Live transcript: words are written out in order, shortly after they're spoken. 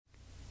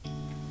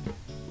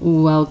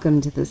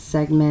Welcome to this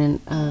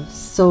segment of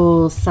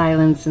Soul,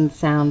 Silence, and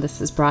Sound. This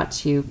is brought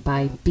to you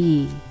by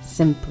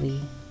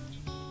BeSimply.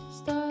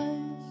 Stars,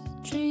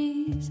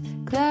 trees,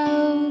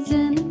 clouds,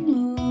 and the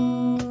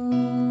moon.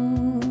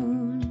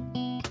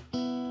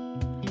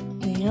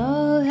 They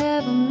all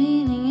have a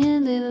meaning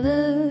and they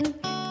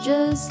look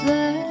just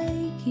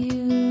like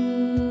you.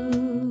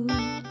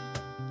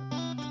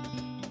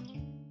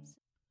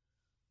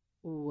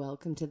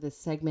 Welcome to this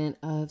segment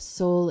of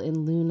Soul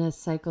and Luna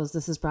Cycles.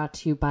 This is brought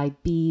to you by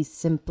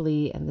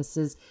BeSimply, and this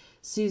is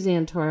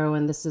Suzanne Toro,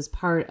 and this is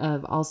part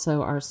of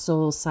also our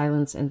Soul,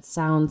 Silence, and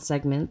Sound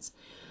segments.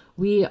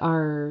 We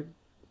are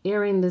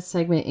airing this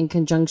segment in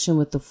conjunction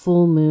with the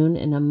full moon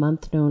in a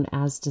month known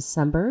as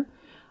December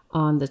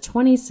on the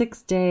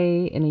 26th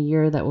day in a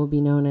year that will be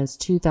known as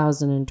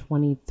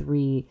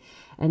 2023.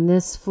 And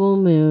this full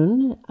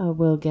moon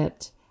will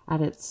get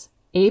at its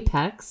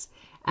apex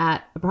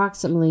at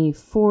approximately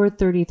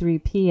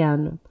 4:33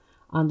 p.m.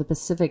 on the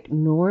Pacific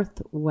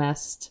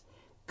Northwest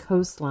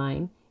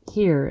coastline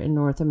here in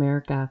North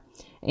America.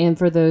 And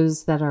for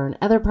those that are in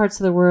other parts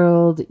of the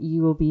world,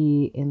 you will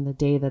be in the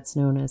day that's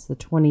known as the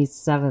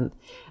 27th.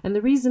 And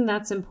the reason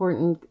that's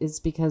important is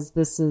because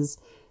this is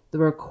the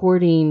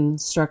recording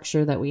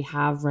structure that we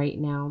have right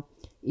now.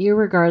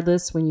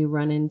 Irregardless, when you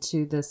run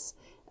into this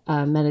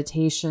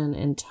meditation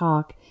and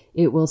talk,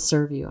 it will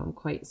serve you, I'm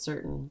quite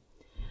certain.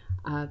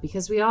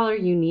 Because we all are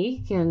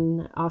unique,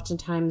 and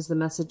oftentimes the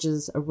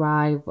messages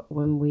arrive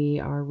when we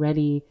are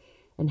ready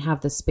and have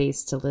the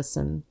space to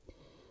listen.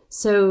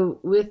 So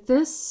with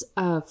this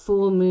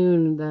full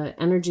moon, the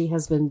energy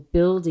has been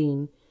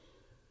building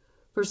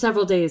for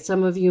several days.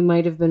 Some of you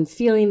might have been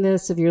feeling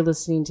this if you're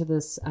listening to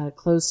this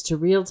close to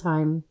real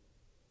time.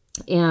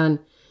 And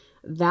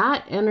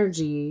that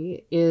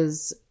energy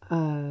is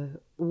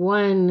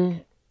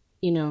one,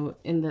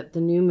 in the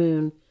new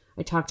moon,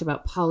 I talked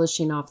about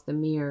polishing off the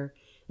mirror.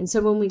 And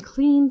so when we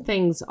clean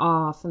things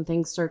off and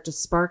things start to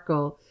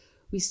sparkle,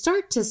 we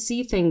start to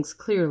see things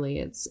clearly.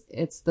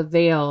 It's the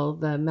veil,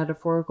 the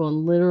metaphorical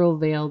and literal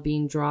veil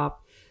being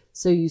dropped.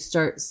 So you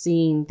start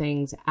seeing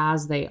things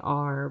as they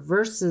are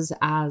versus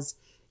as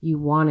you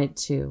wanted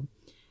to.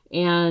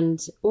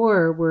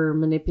 Or we're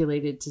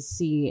manipulated to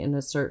see in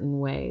a certain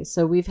way.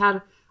 So we've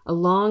had a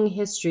long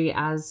history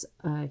as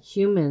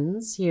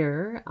humans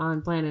here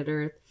on planet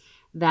Earth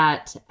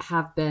that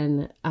have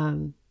been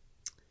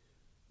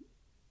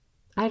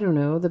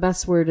the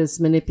best word is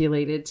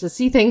manipulated to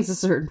see things a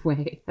certain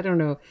way. I don't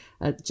know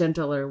a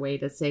gentler way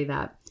to say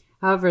that.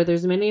 However,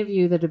 there's many of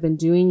you that have been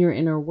doing your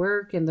inner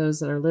work, and those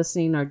that are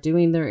listening are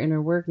doing their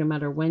inner work no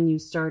matter when you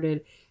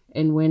started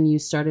and when you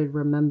started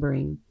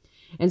remembering.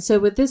 And so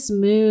with this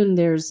moon,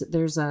 there's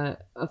a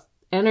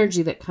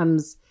energy that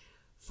comes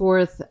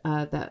forth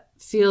that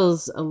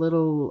feels a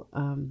little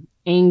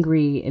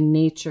angry in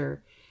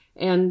nature.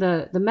 And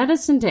the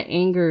medicine to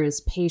anger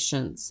is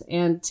patience.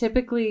 And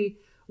typically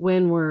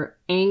when we're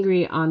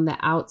angry on the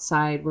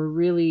outside, we're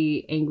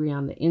really angry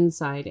on the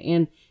inside.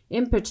 And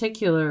in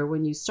particular,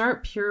 when you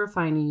start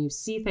purifying and you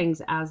see things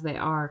as they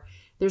are,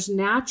 there's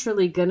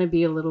naturally going to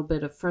be a little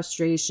bit of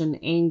frustration,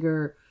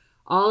 anger,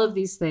 all of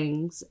these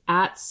things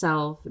at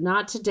self,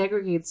 not to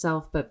degrade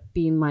self, but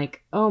being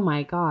like, oh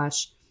my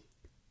gosh,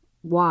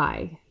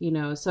 why?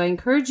 So I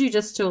encourage you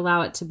just to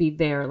allow it to be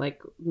there,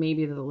 like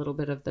maybe a little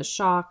bit of the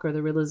shock or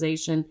the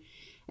realization,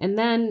 and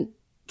then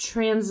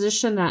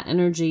transition that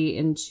energy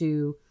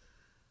into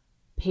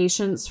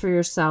patience for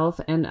yourself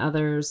and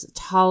others,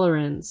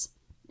 tolerance,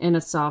 and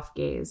a soft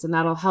gaze. And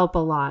that'll help a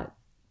lot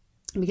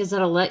because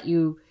that'll let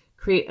you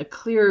create a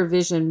clearer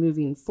vision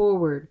moving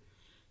forward.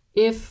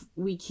 If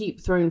we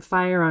keep throwing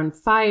fire on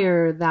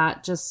fire,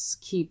 that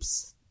just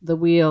keeps the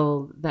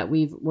wheel that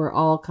we're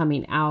all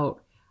coming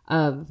out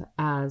of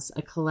as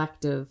a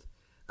collective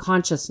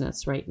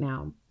consciousness right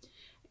now.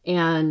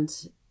 And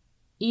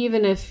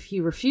even if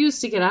you refuse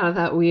to get out of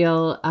that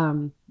wheel,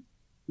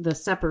 the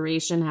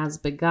separation has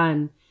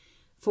begun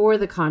for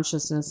the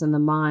consciousness and the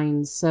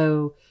mind.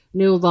 So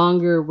no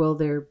longer will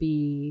there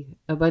be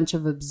a bunch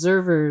of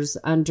observers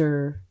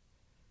under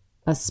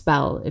a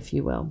spell, if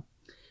you will.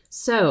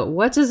 So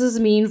what does this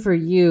mean for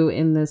you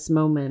in this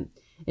moment?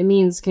 It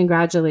means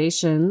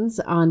congratulations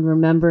on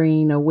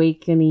remembering,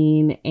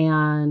 awakening,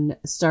 and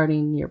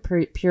starting your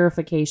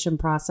purification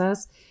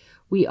process.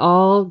 We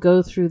all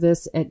go through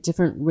this at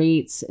different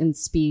rates and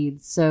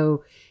speeds.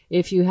 So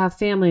if you have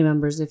family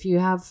members, if you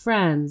have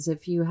friends,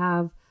 if you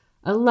have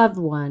a loved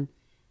one,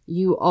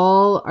 you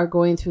all are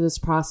going through this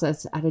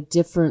process at a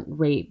different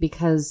rate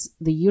because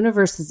the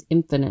universe is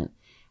infinite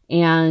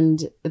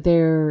and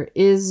there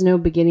is no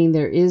beginning,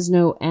 there is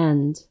no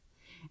end.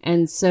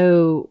 And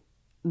so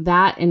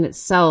that in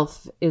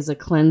itself is a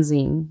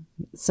cleansing.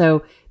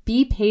 So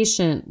be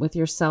patient with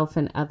yourself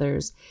and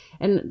others.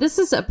 And this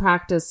is a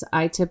practice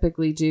I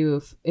typically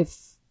do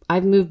if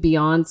I've moved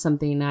beyond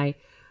something.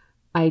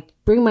 I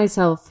bring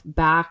myself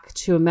back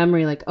to a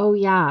memory like, oh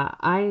yeah,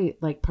 I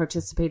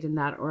participated in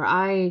that, or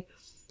I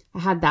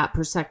had that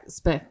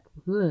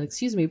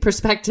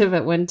perspective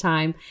at one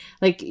time.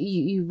 Like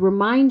you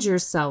remind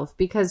yourself,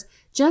 because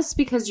just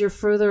because you're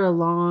further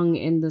along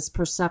in this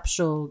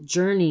perceptual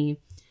journey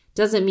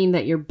doesn't mean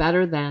that you're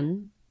better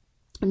than,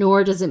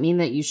 nor does it mean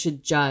that you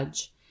should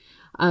judge.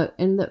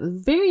 And the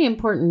very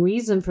important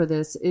reason for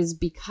this is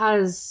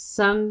because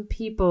some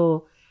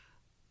people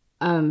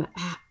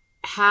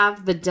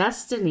have the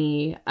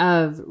destiny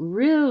of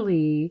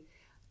really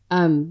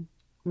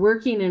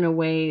working in a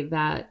way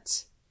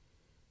that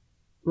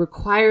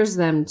requires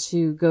them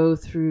to go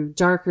through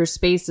darker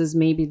spaces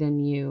maybe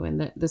than you.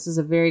 And that this is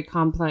a very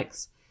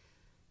complex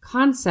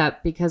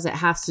concept because it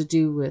has to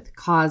do with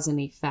cause and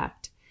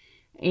effect.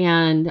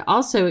 And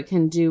also it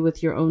can do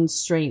with your own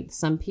strength.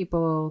 Some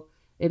people,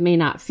 it may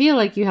not feel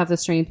like you have the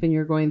strength when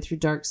you're going through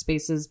dark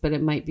spaces, but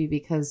it might be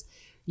because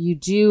you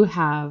do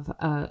have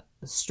a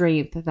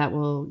strength that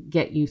will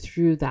get you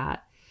through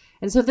that.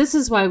 And so this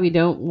is why we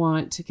don't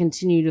want to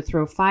continue to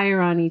throw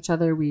fire on each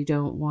other. We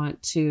don't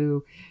want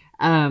to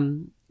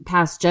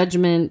pass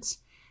judgment.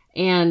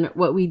 And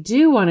what we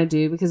do want to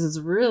do, because it's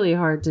really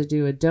hard to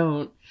do a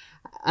don't,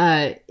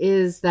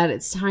 is that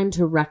it's time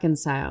to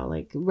reconcile,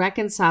 like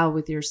reconcile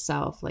with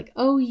yourself. Like,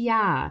 oh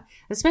yeah,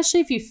 especially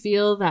if you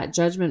feel that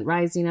judgment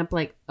rising up,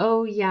 like,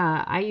 oh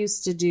yeah, I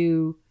used to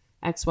do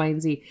X, Y,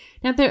 and Z.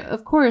 Now,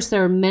 of course,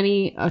 there are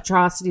many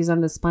atrocities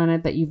on this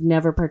planet that you've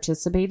never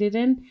participated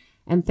in,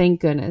 and thank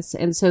goodness.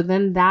 And so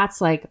then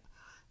that's like,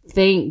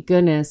 thank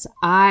goodness,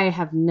 I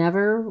have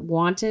never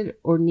wanted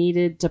or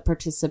needed to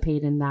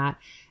participate in that.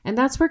 And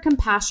that's where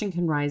compassion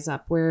can rise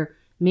up, where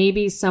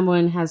maybe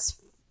someone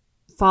has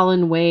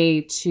fallen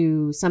way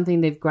to something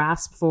they've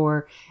grasped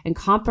for and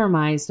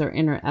compromised their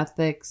inner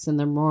ethics and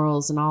their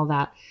morals and all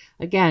that.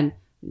 Again,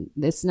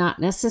 it's not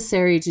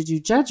necessary to do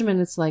judgment.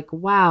 It's like,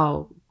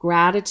 wow,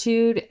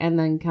 gratitude and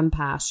then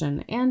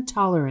compassion and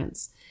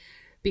tolerance.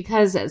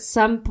 Because at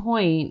some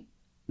point,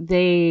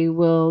 they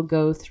will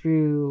go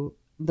through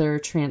their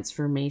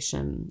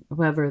transformation,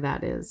 whoever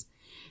that is.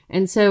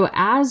 And so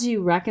as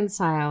you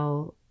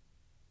reconcile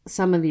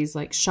some of these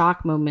like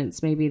shock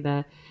moments, maybe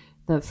the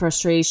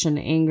frustration,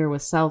 anger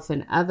with self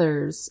and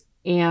others,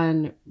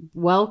 and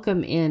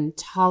welcome in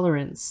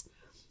tolerance.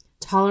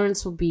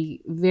 Tolerance will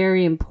be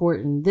very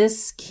important.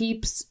 This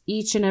keeps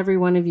each and every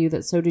one of you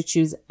that so to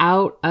choose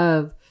out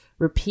of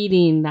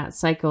repeating that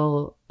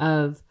cycle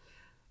of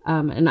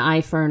an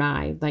eye for an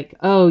eye. Like,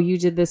 oh, you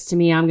did this to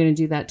me, I'm going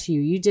to do that to you.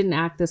 You didn't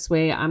act this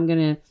way, I'm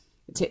going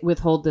to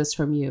withhold this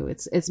from you.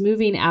 It's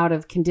moving out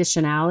of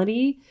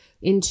conditionality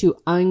into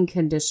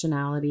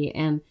unconditionality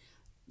and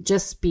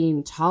just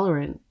being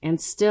tolerant and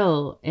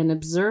still and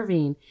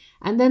observing,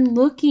 and then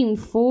looking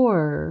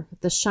for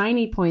the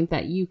shiny point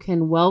that you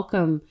can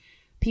welcome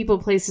people,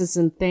 places,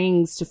 and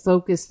things to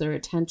focus their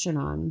attention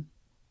on.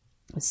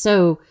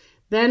 So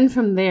then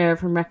from there,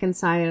 from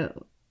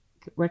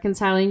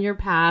reconciling your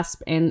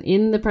past and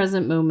in the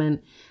present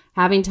moment,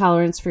 having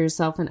tolerance for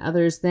yourself and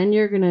others, then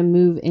you're going to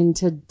move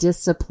into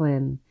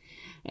discipline.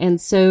 And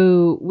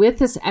so with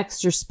this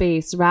extra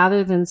space,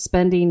 rather than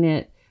spending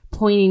it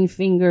pointing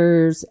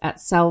fingers at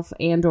self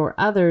and or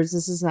others,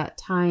 this is that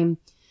time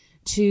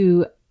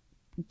to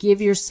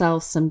give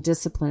yourself some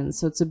discipline.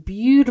 So it's a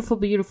beautiful,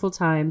 beautiful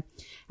time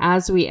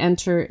as we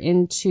enter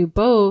into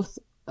both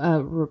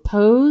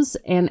repose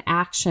and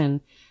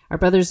action. Our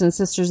brothers and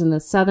sisters in the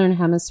Southern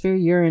Hemisphere,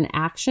 you're in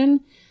action,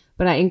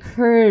 but I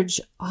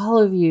encourage all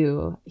of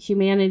you,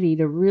 humanity,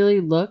 to really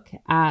look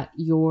at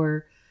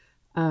your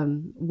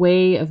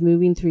way of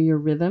moving through your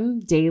rhythm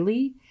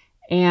daily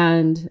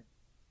and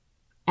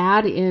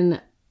add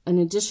in an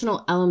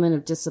additional element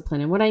of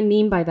discipline. And what I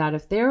mean by that,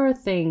 if there are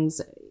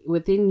things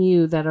within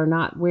you that are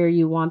not where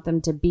you want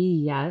them to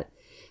be yet,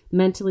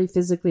 mentally,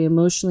 physically,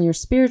 emotionally, or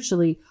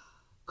spiritually,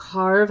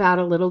 carve out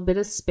a little bit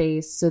of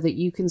space so that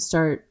you can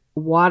start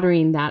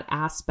watering that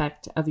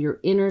aspect of your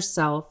inner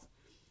self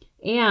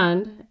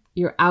and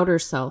your outer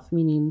self,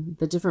 meaning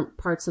the different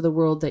parts of the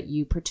world that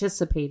you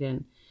participate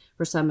in.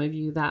 For some of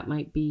you, that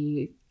might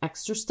be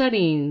extra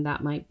studying.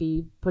 That might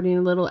be putting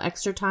a little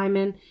extra time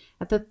in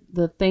at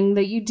the thing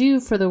that you do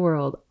for the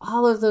world.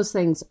 All of those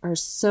things are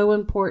so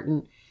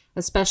important,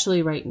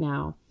 especially right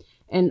now.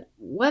 And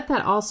what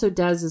that also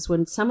does is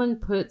when someone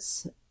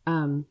puts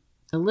a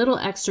little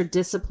extra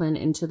discipline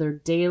into their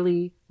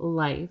daily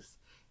life,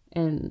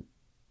 and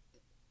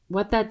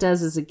what that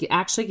does is it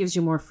actually gives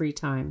you more free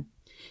time,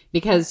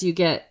 because you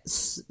get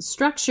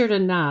structured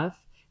enough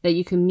that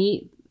you can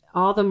meet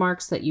all the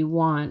marks that you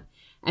want.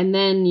 And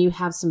then you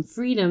have some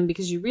freedom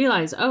because you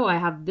realize, oh, I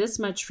have this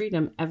much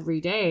freedom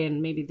every day,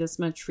 and maybe this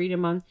much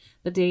freedom on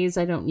the days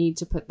I don't need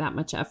to put that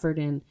much effort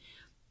in.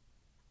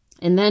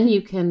 And then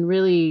you can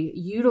really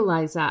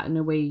utilize that in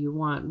a way you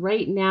want.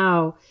 Right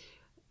now,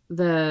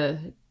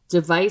 the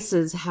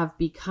devices have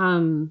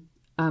become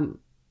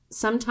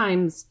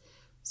sometimes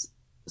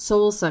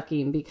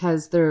soul-sucking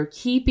because they're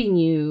keeping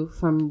you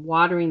from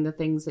watering the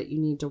things that you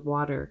need to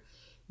water.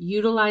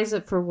 Utilize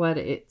it for what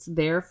it's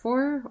there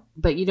for,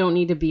 but you don't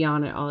need to be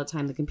on it all the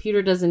time. The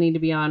computer doesn't need to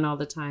be on all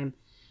the time.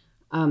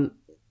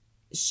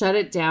 Shut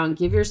it down.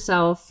 Give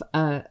yourself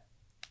a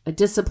a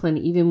discipline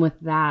even with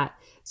that,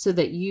 so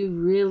that you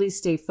really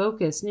stay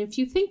focused. And if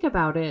you think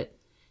about it,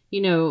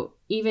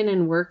 even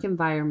in work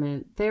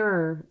environment, there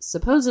are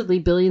supposedly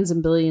billions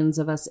and billions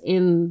of us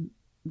in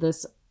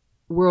this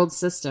world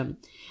system.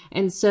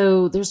 And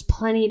so there's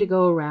plenty to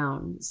go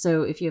around.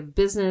 So if you have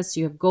business,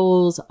 you have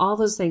goals, all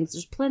those things,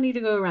 there's plenty to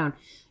go around.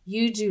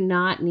 You do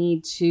not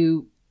need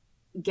to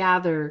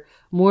gather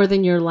more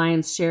than your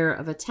lion's share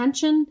of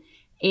attention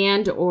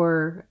and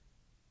or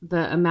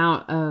the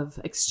amount of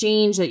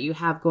exchange that you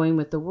have going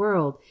with the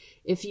world.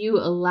 If you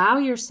allow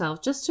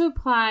yourself just to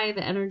apply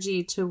the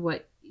energy to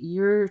what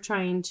you're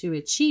trying to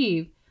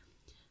achieve,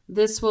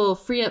 this will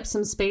free up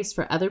some space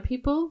for other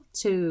people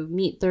to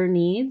meet their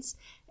needs,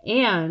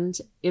 and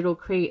it'll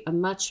create a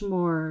much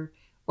more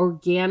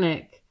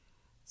organic,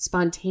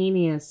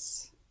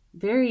 spontaneous,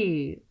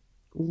 very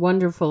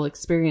wonderful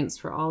experience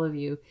for all of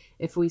you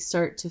if we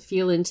start to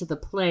feel into the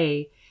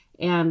play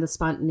and the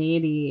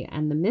spontaneity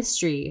and the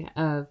mystery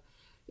of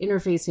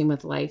interfacing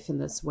with life in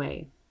this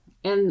way.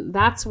 And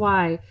that's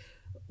why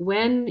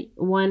when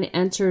one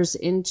enters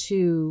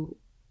into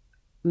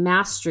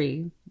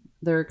mastery,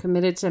 they're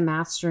committed to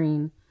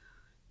mastering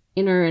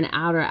inner and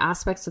outer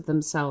aspects of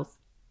themselves,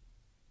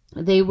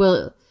 they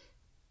will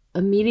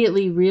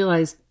immediately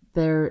realize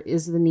there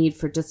is the need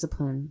for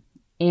discipline.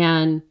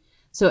 And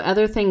so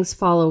other things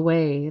fall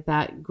away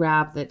that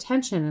grab the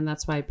attention. And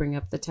that's why I bring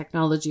up the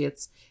technology.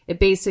 It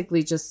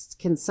basically just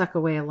can suck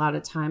away a lot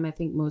of time. I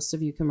think most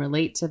of you can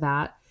relate to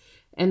that.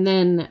 And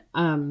then,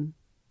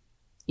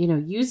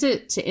 use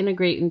it to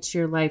integrate into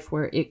your life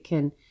where it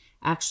can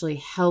actually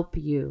help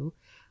you.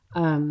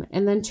 And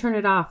then turn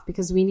it off,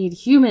 because we need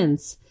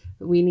humans.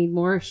 We need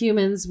more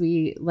humans.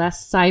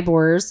 Less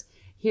cyborgs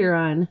here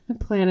on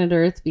planet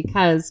Earth,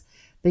 because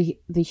the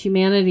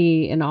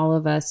humanity in all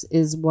of us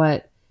is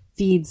what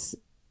feeds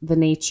the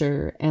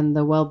nature and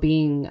the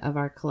well-being of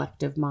our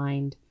collective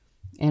mind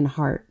and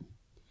heart.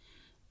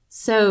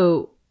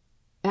 So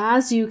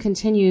as you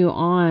continue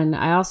on,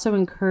 I also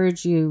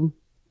encourage you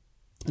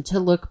to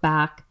look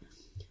back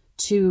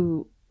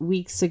 2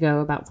 weeks ago,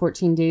 about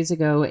 14 days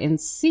ago, and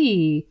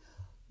see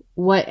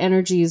what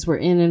energies were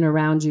in and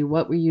around you.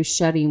 What were you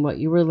shedding? What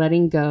you were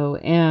letting go?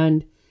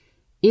 And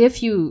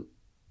if you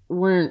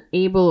weren't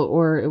able,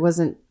 or it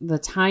wasn't the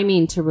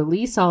timing to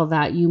release all of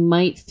that, you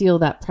might feel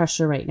that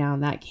pressure right now.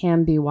 And that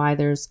can be why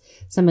there's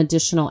some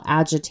additional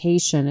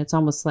agitation. It's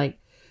almost like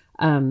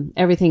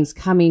everything's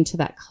coming to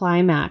that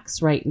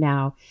climax right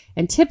now.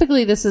 And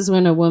typically this is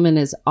when a woman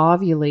is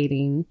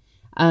ovulating.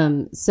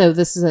 So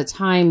this is a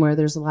time where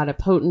there's a lot of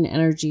potent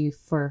energy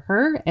for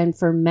her. And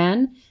for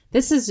men,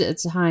 this is a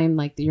time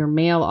like your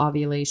male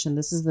ovulation.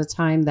 This is the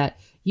time that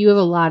you have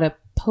a lot of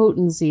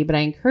potency, but I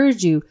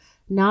encourage you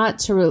not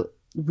to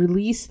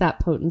release that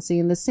potency.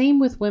 And the same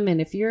with women.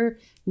 If you're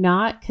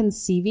not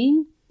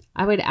conceiving,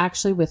 I would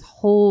actually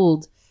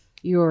withhold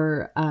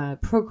your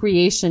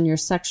procreation, your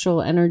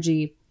sexual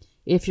energy,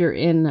 if you're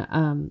in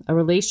a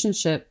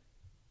relationship,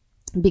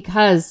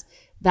 because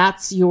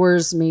that's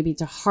yours maybe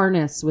to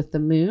harness with the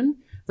moon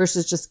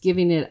versus just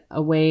giving it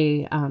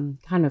away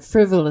kind of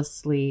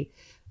frivolously,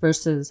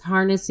 versus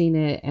harnessing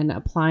it and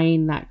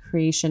applying that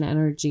creation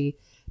energy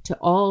to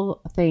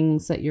all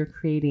things that you're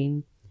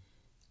creating,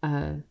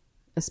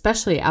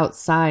 especially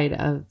outside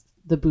of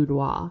the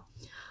boudoir.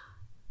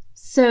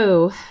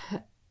 So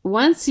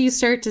once you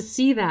start to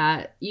see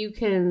that, you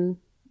can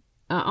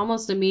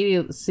almost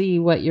immediately see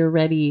what you're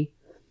ready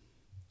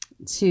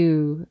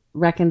to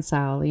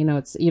reconcile. You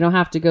don't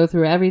have to go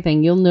through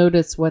everything. You'll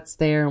notice what's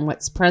there and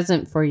what's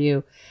present for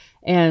you.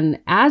 And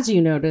as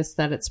you notice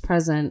that it's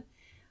present,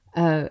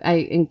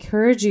 I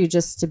encourage you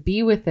just to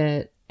be with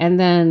it and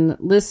then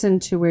listen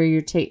to where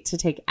you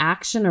take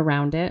action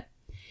around it.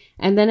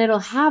 And then it'll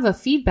have a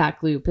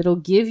feedback loop. It'll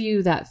give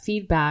you that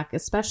feedback,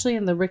 especially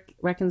in the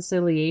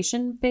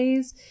reconciliation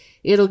phase.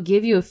 It'll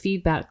give you a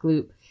feedback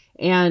loop.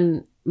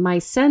 And my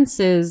sense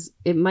is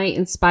it might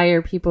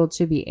inspire people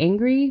to be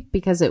angry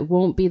because it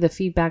won't be the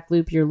feedback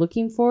loop you're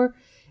looking for.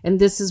 And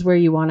this is where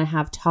you want to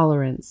have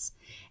tolerance.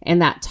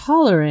 And that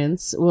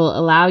tolerance will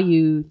allow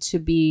you to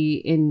be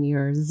in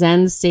your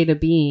Zen state of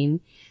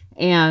being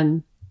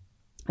and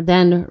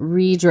then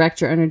redirect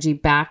your energy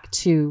back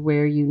to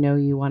where you know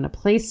you want to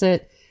place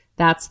it.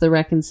 That's the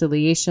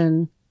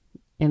reconciliation,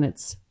 and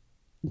it's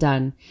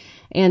done.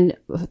 And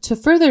to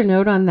further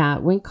note on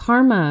that, when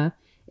karma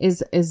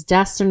is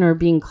destined or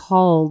being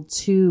called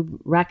to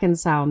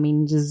reconcile,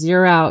 meaning to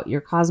zero out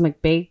your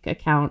cosmic bank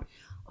account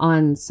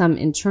on some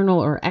internal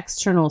or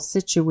external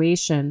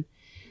situation,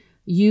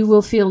 you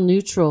will feel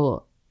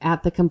neutral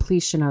at the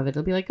completion of it.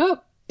 It'll be like, oh,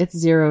 it's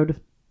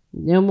zeroed.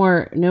 No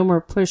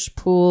more push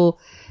pull.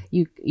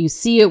 You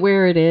see it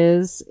where it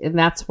is. And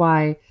that's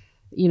why,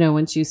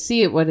 once you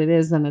see it what it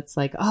is, then it's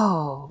like,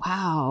 oh,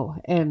 wow.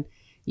 And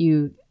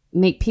you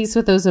make peace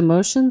with those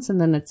emotions,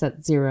 and then it's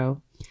at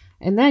zero.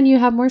 And then you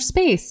have more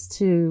space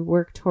to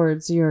work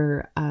towards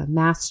your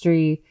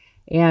mastery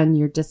and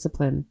your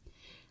discipline.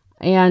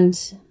 And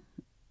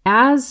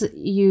as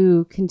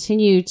you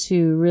continue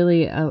to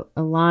really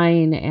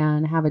align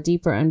and have a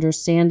deeper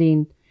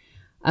understanding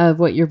of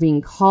what you're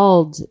being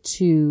called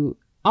to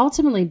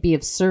ultimately be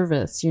of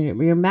service.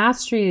 Your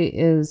mastery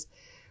is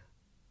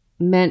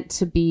meant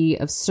to be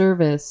of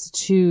service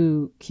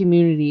to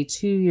community,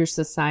 to your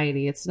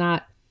society. It's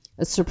not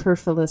a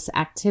superfluous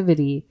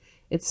activity.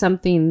 It's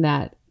something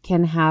that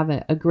can have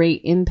a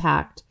great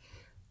impact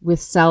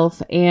with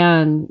self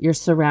and your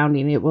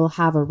surrounding. It will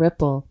have a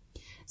ripple.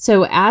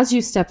 So as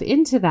you step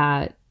into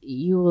that,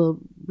 you will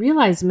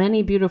realize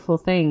many beautiful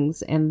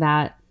things, and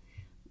that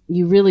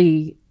you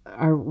really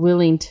are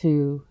willing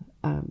to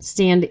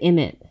stand in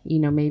it.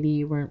 Maybe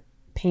you weren't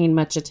paying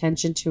much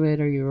attention to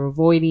it, or you were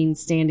avoiding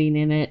standing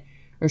in it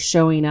or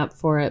showing up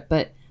for it.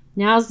 But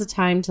now's the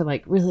time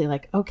to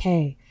really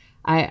okay,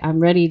 I'm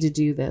ready to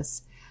do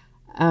this.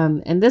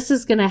 And this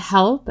is going to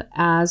help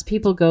as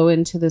people go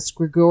into this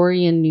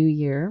Gregorian New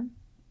Year.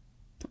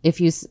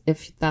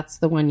 If that's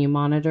the one you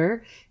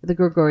monitor, the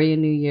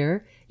Gregorian New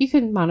Year, you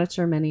can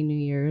monitor many New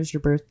Years, your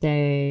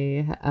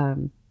birthday.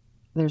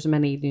 There's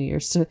many New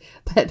Years,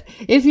 but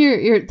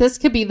if this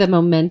could be the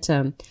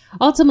momentum.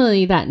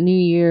 Ultimately, that New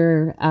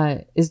Year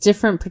is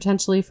different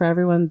potentially for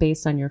everyone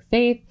based on your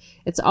faith.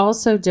 It's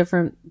also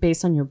different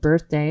based on your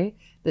birthday.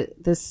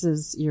 This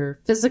is your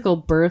physical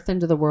birth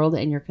into the world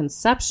and your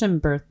conception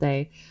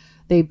birthday.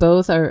 They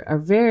both are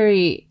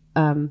very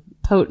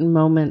potent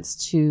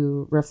moments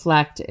to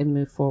reflect and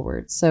move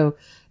forward. So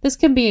this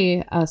can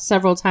be a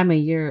several time a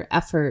year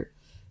effort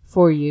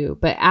for you.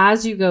 But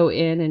as you go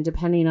in, and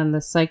depending on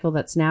the cycle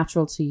that's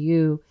natural to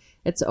you,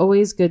 it's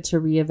always good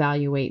to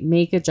reevaluate,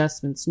 make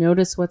adjustments,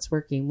 notice what's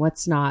working,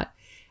 what's not.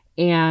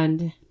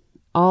 And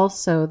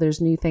also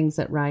there's new things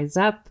that rise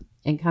up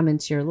and come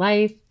into your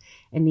life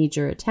and need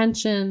your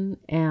attention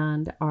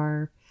and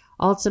are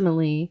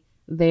ultimately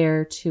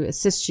there to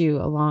assist you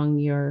along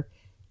your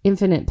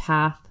infinite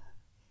path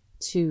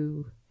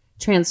to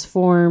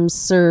transform,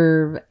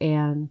 serve,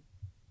 and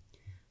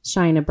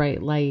shine a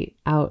bright light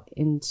out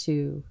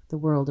into the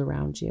world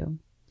around you.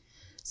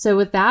 So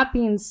with that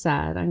being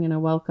said, I'm going to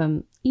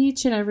welcome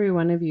each and every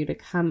one of you to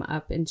come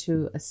up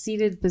into a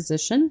seated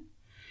position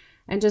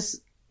and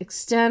just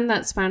extend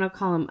that spinal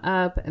column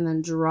up and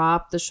then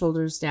drop the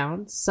shoulders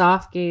down.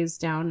 Soft gaze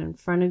down in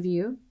front of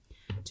you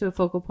to a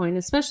focal point,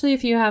 especially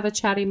if you have a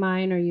chatty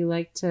mind or you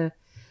like to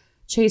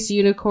chase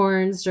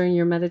unicorns during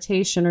your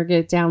meditation or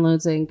get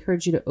downloads. I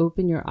encourage you to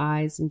open your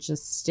eyes and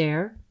just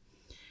stare.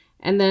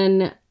 And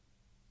then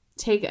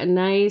take a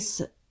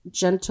nice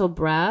gentle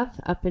breath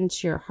up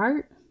into your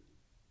heart.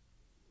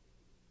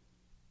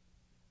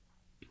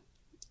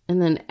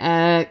 And then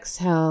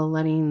exhale,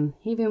 letting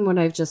even what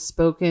I've just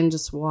spoken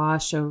just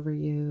wash over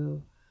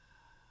you.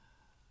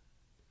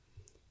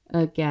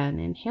 Again,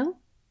 inhale.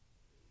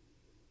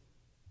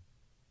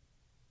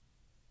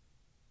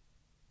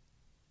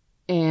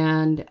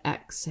 And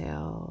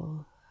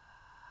exhale.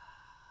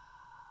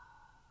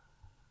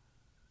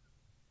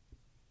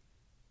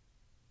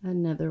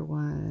 Another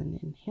one,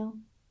 inhale.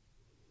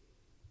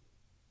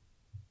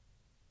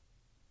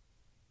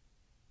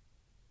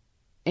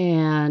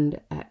 And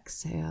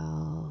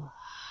exhale.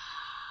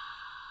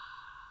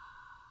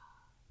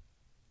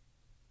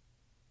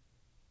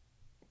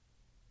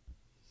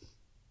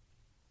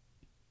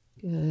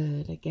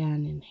 Good.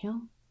 Again,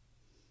 inhale.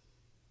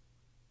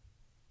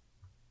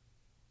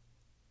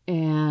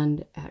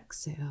 And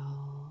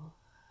exhale.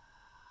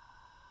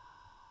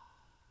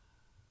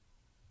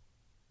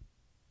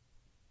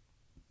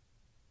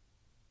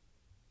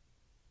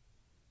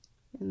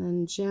 And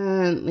then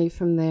gently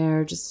from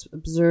there, just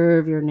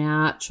observe your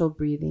natural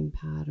breathing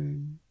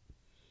pattern.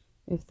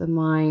 If the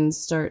mind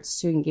starts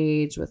to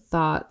engage with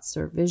thoughts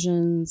or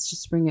visions,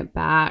 just bring it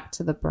back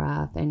to the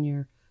breath and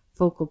your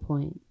focal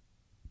point.